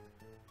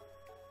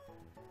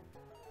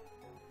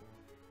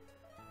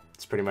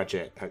 That's pretty much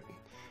it.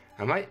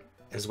 I might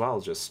as well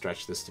just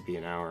stretch this to be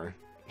an hour.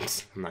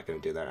 I'm not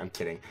going to do that. I'm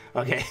kidding.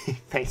 Okay,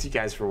 thanks you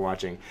guys for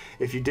watching.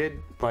 If you did,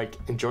 like,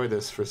 enjoy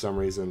this for some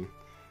reason,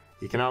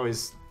 you can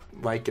always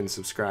like and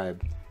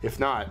subscribe. If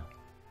not,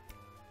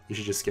 you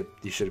should just skip.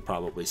 You should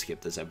probably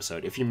skip this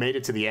episode. If you made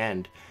it to the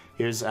end,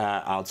 here's,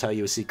 I'll tell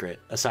you a secret.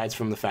 Aside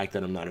from the fact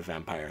that I'm not a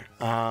vampire.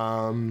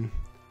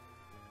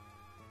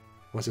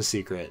 What's a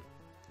secret?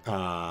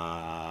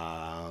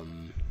 I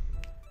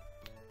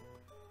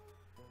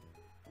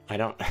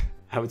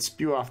would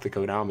spew off the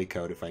Konami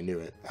code if I knew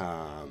it.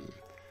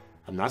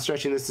 I'm not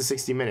stretching this to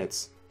 60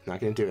 minutes. Not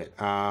gonna do it.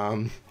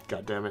 God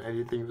damn it, I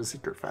need to think of a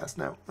secret fast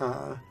now.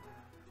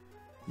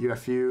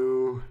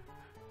 UFU.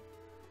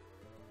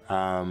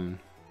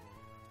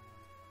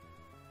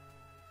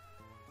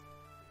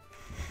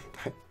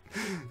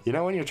 You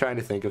know when you're trying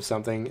to think of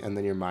something and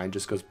then your mind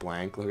just goes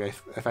blank? Like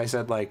if I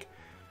said like,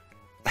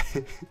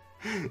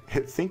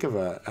 think of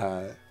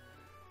a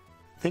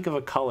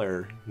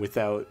color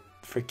without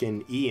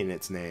freaking E in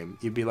its name,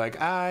 you'd be like,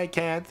 I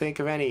can't think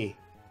of any.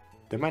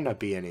 There might not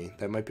be any.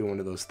 That might be one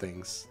of those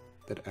things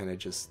that, and I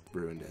just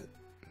ruined it.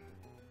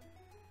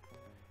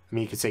 I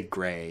mean, you could say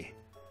gray,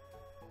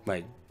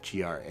 like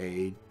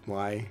Gray,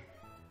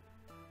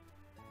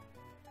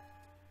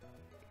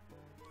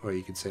 or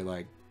you could say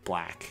like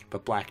black,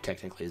 but black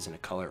technically isn't a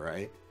color,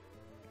 right?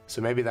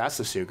 So maybe that's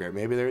the secret.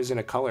 Maybe there isn't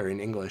a color in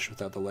English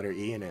without the letter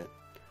E in it.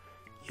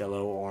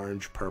 Yellow,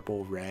 orange,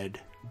 purple, red,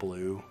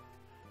 blue,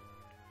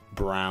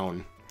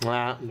 brown.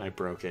 Ah, I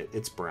broke it.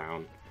 It's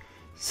brown.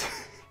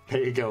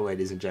 There you go,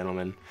 ladies and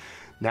gentlemen.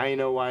 Now you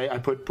know why I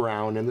put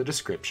brown in the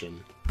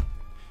description.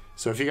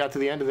 So if you got to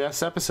the end of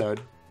this episode,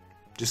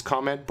 just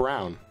comment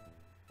brown.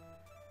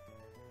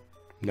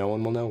 No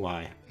one will know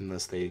why,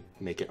 unless they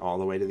make it all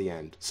the way to the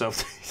end. So,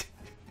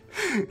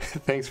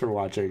 thanks for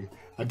watching.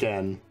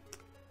 Again,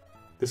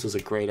 this was a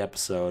great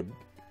episode.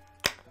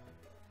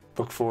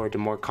 Look forward to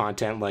more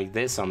content like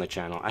this on the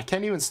channel. I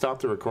can't even stop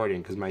the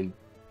recording because my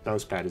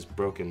notepad is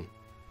broken.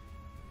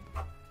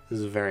 This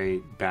is a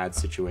very bad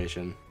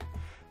situation.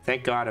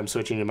 Thank God I'm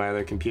switching to my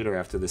other computer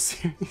after this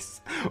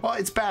series. Oh,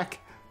 it's back!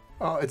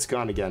 Oh, it's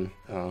gone again.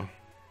 Oh.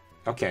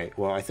 Okay,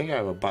 well, I think I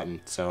have a button,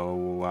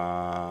 so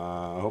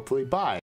hopefully bye.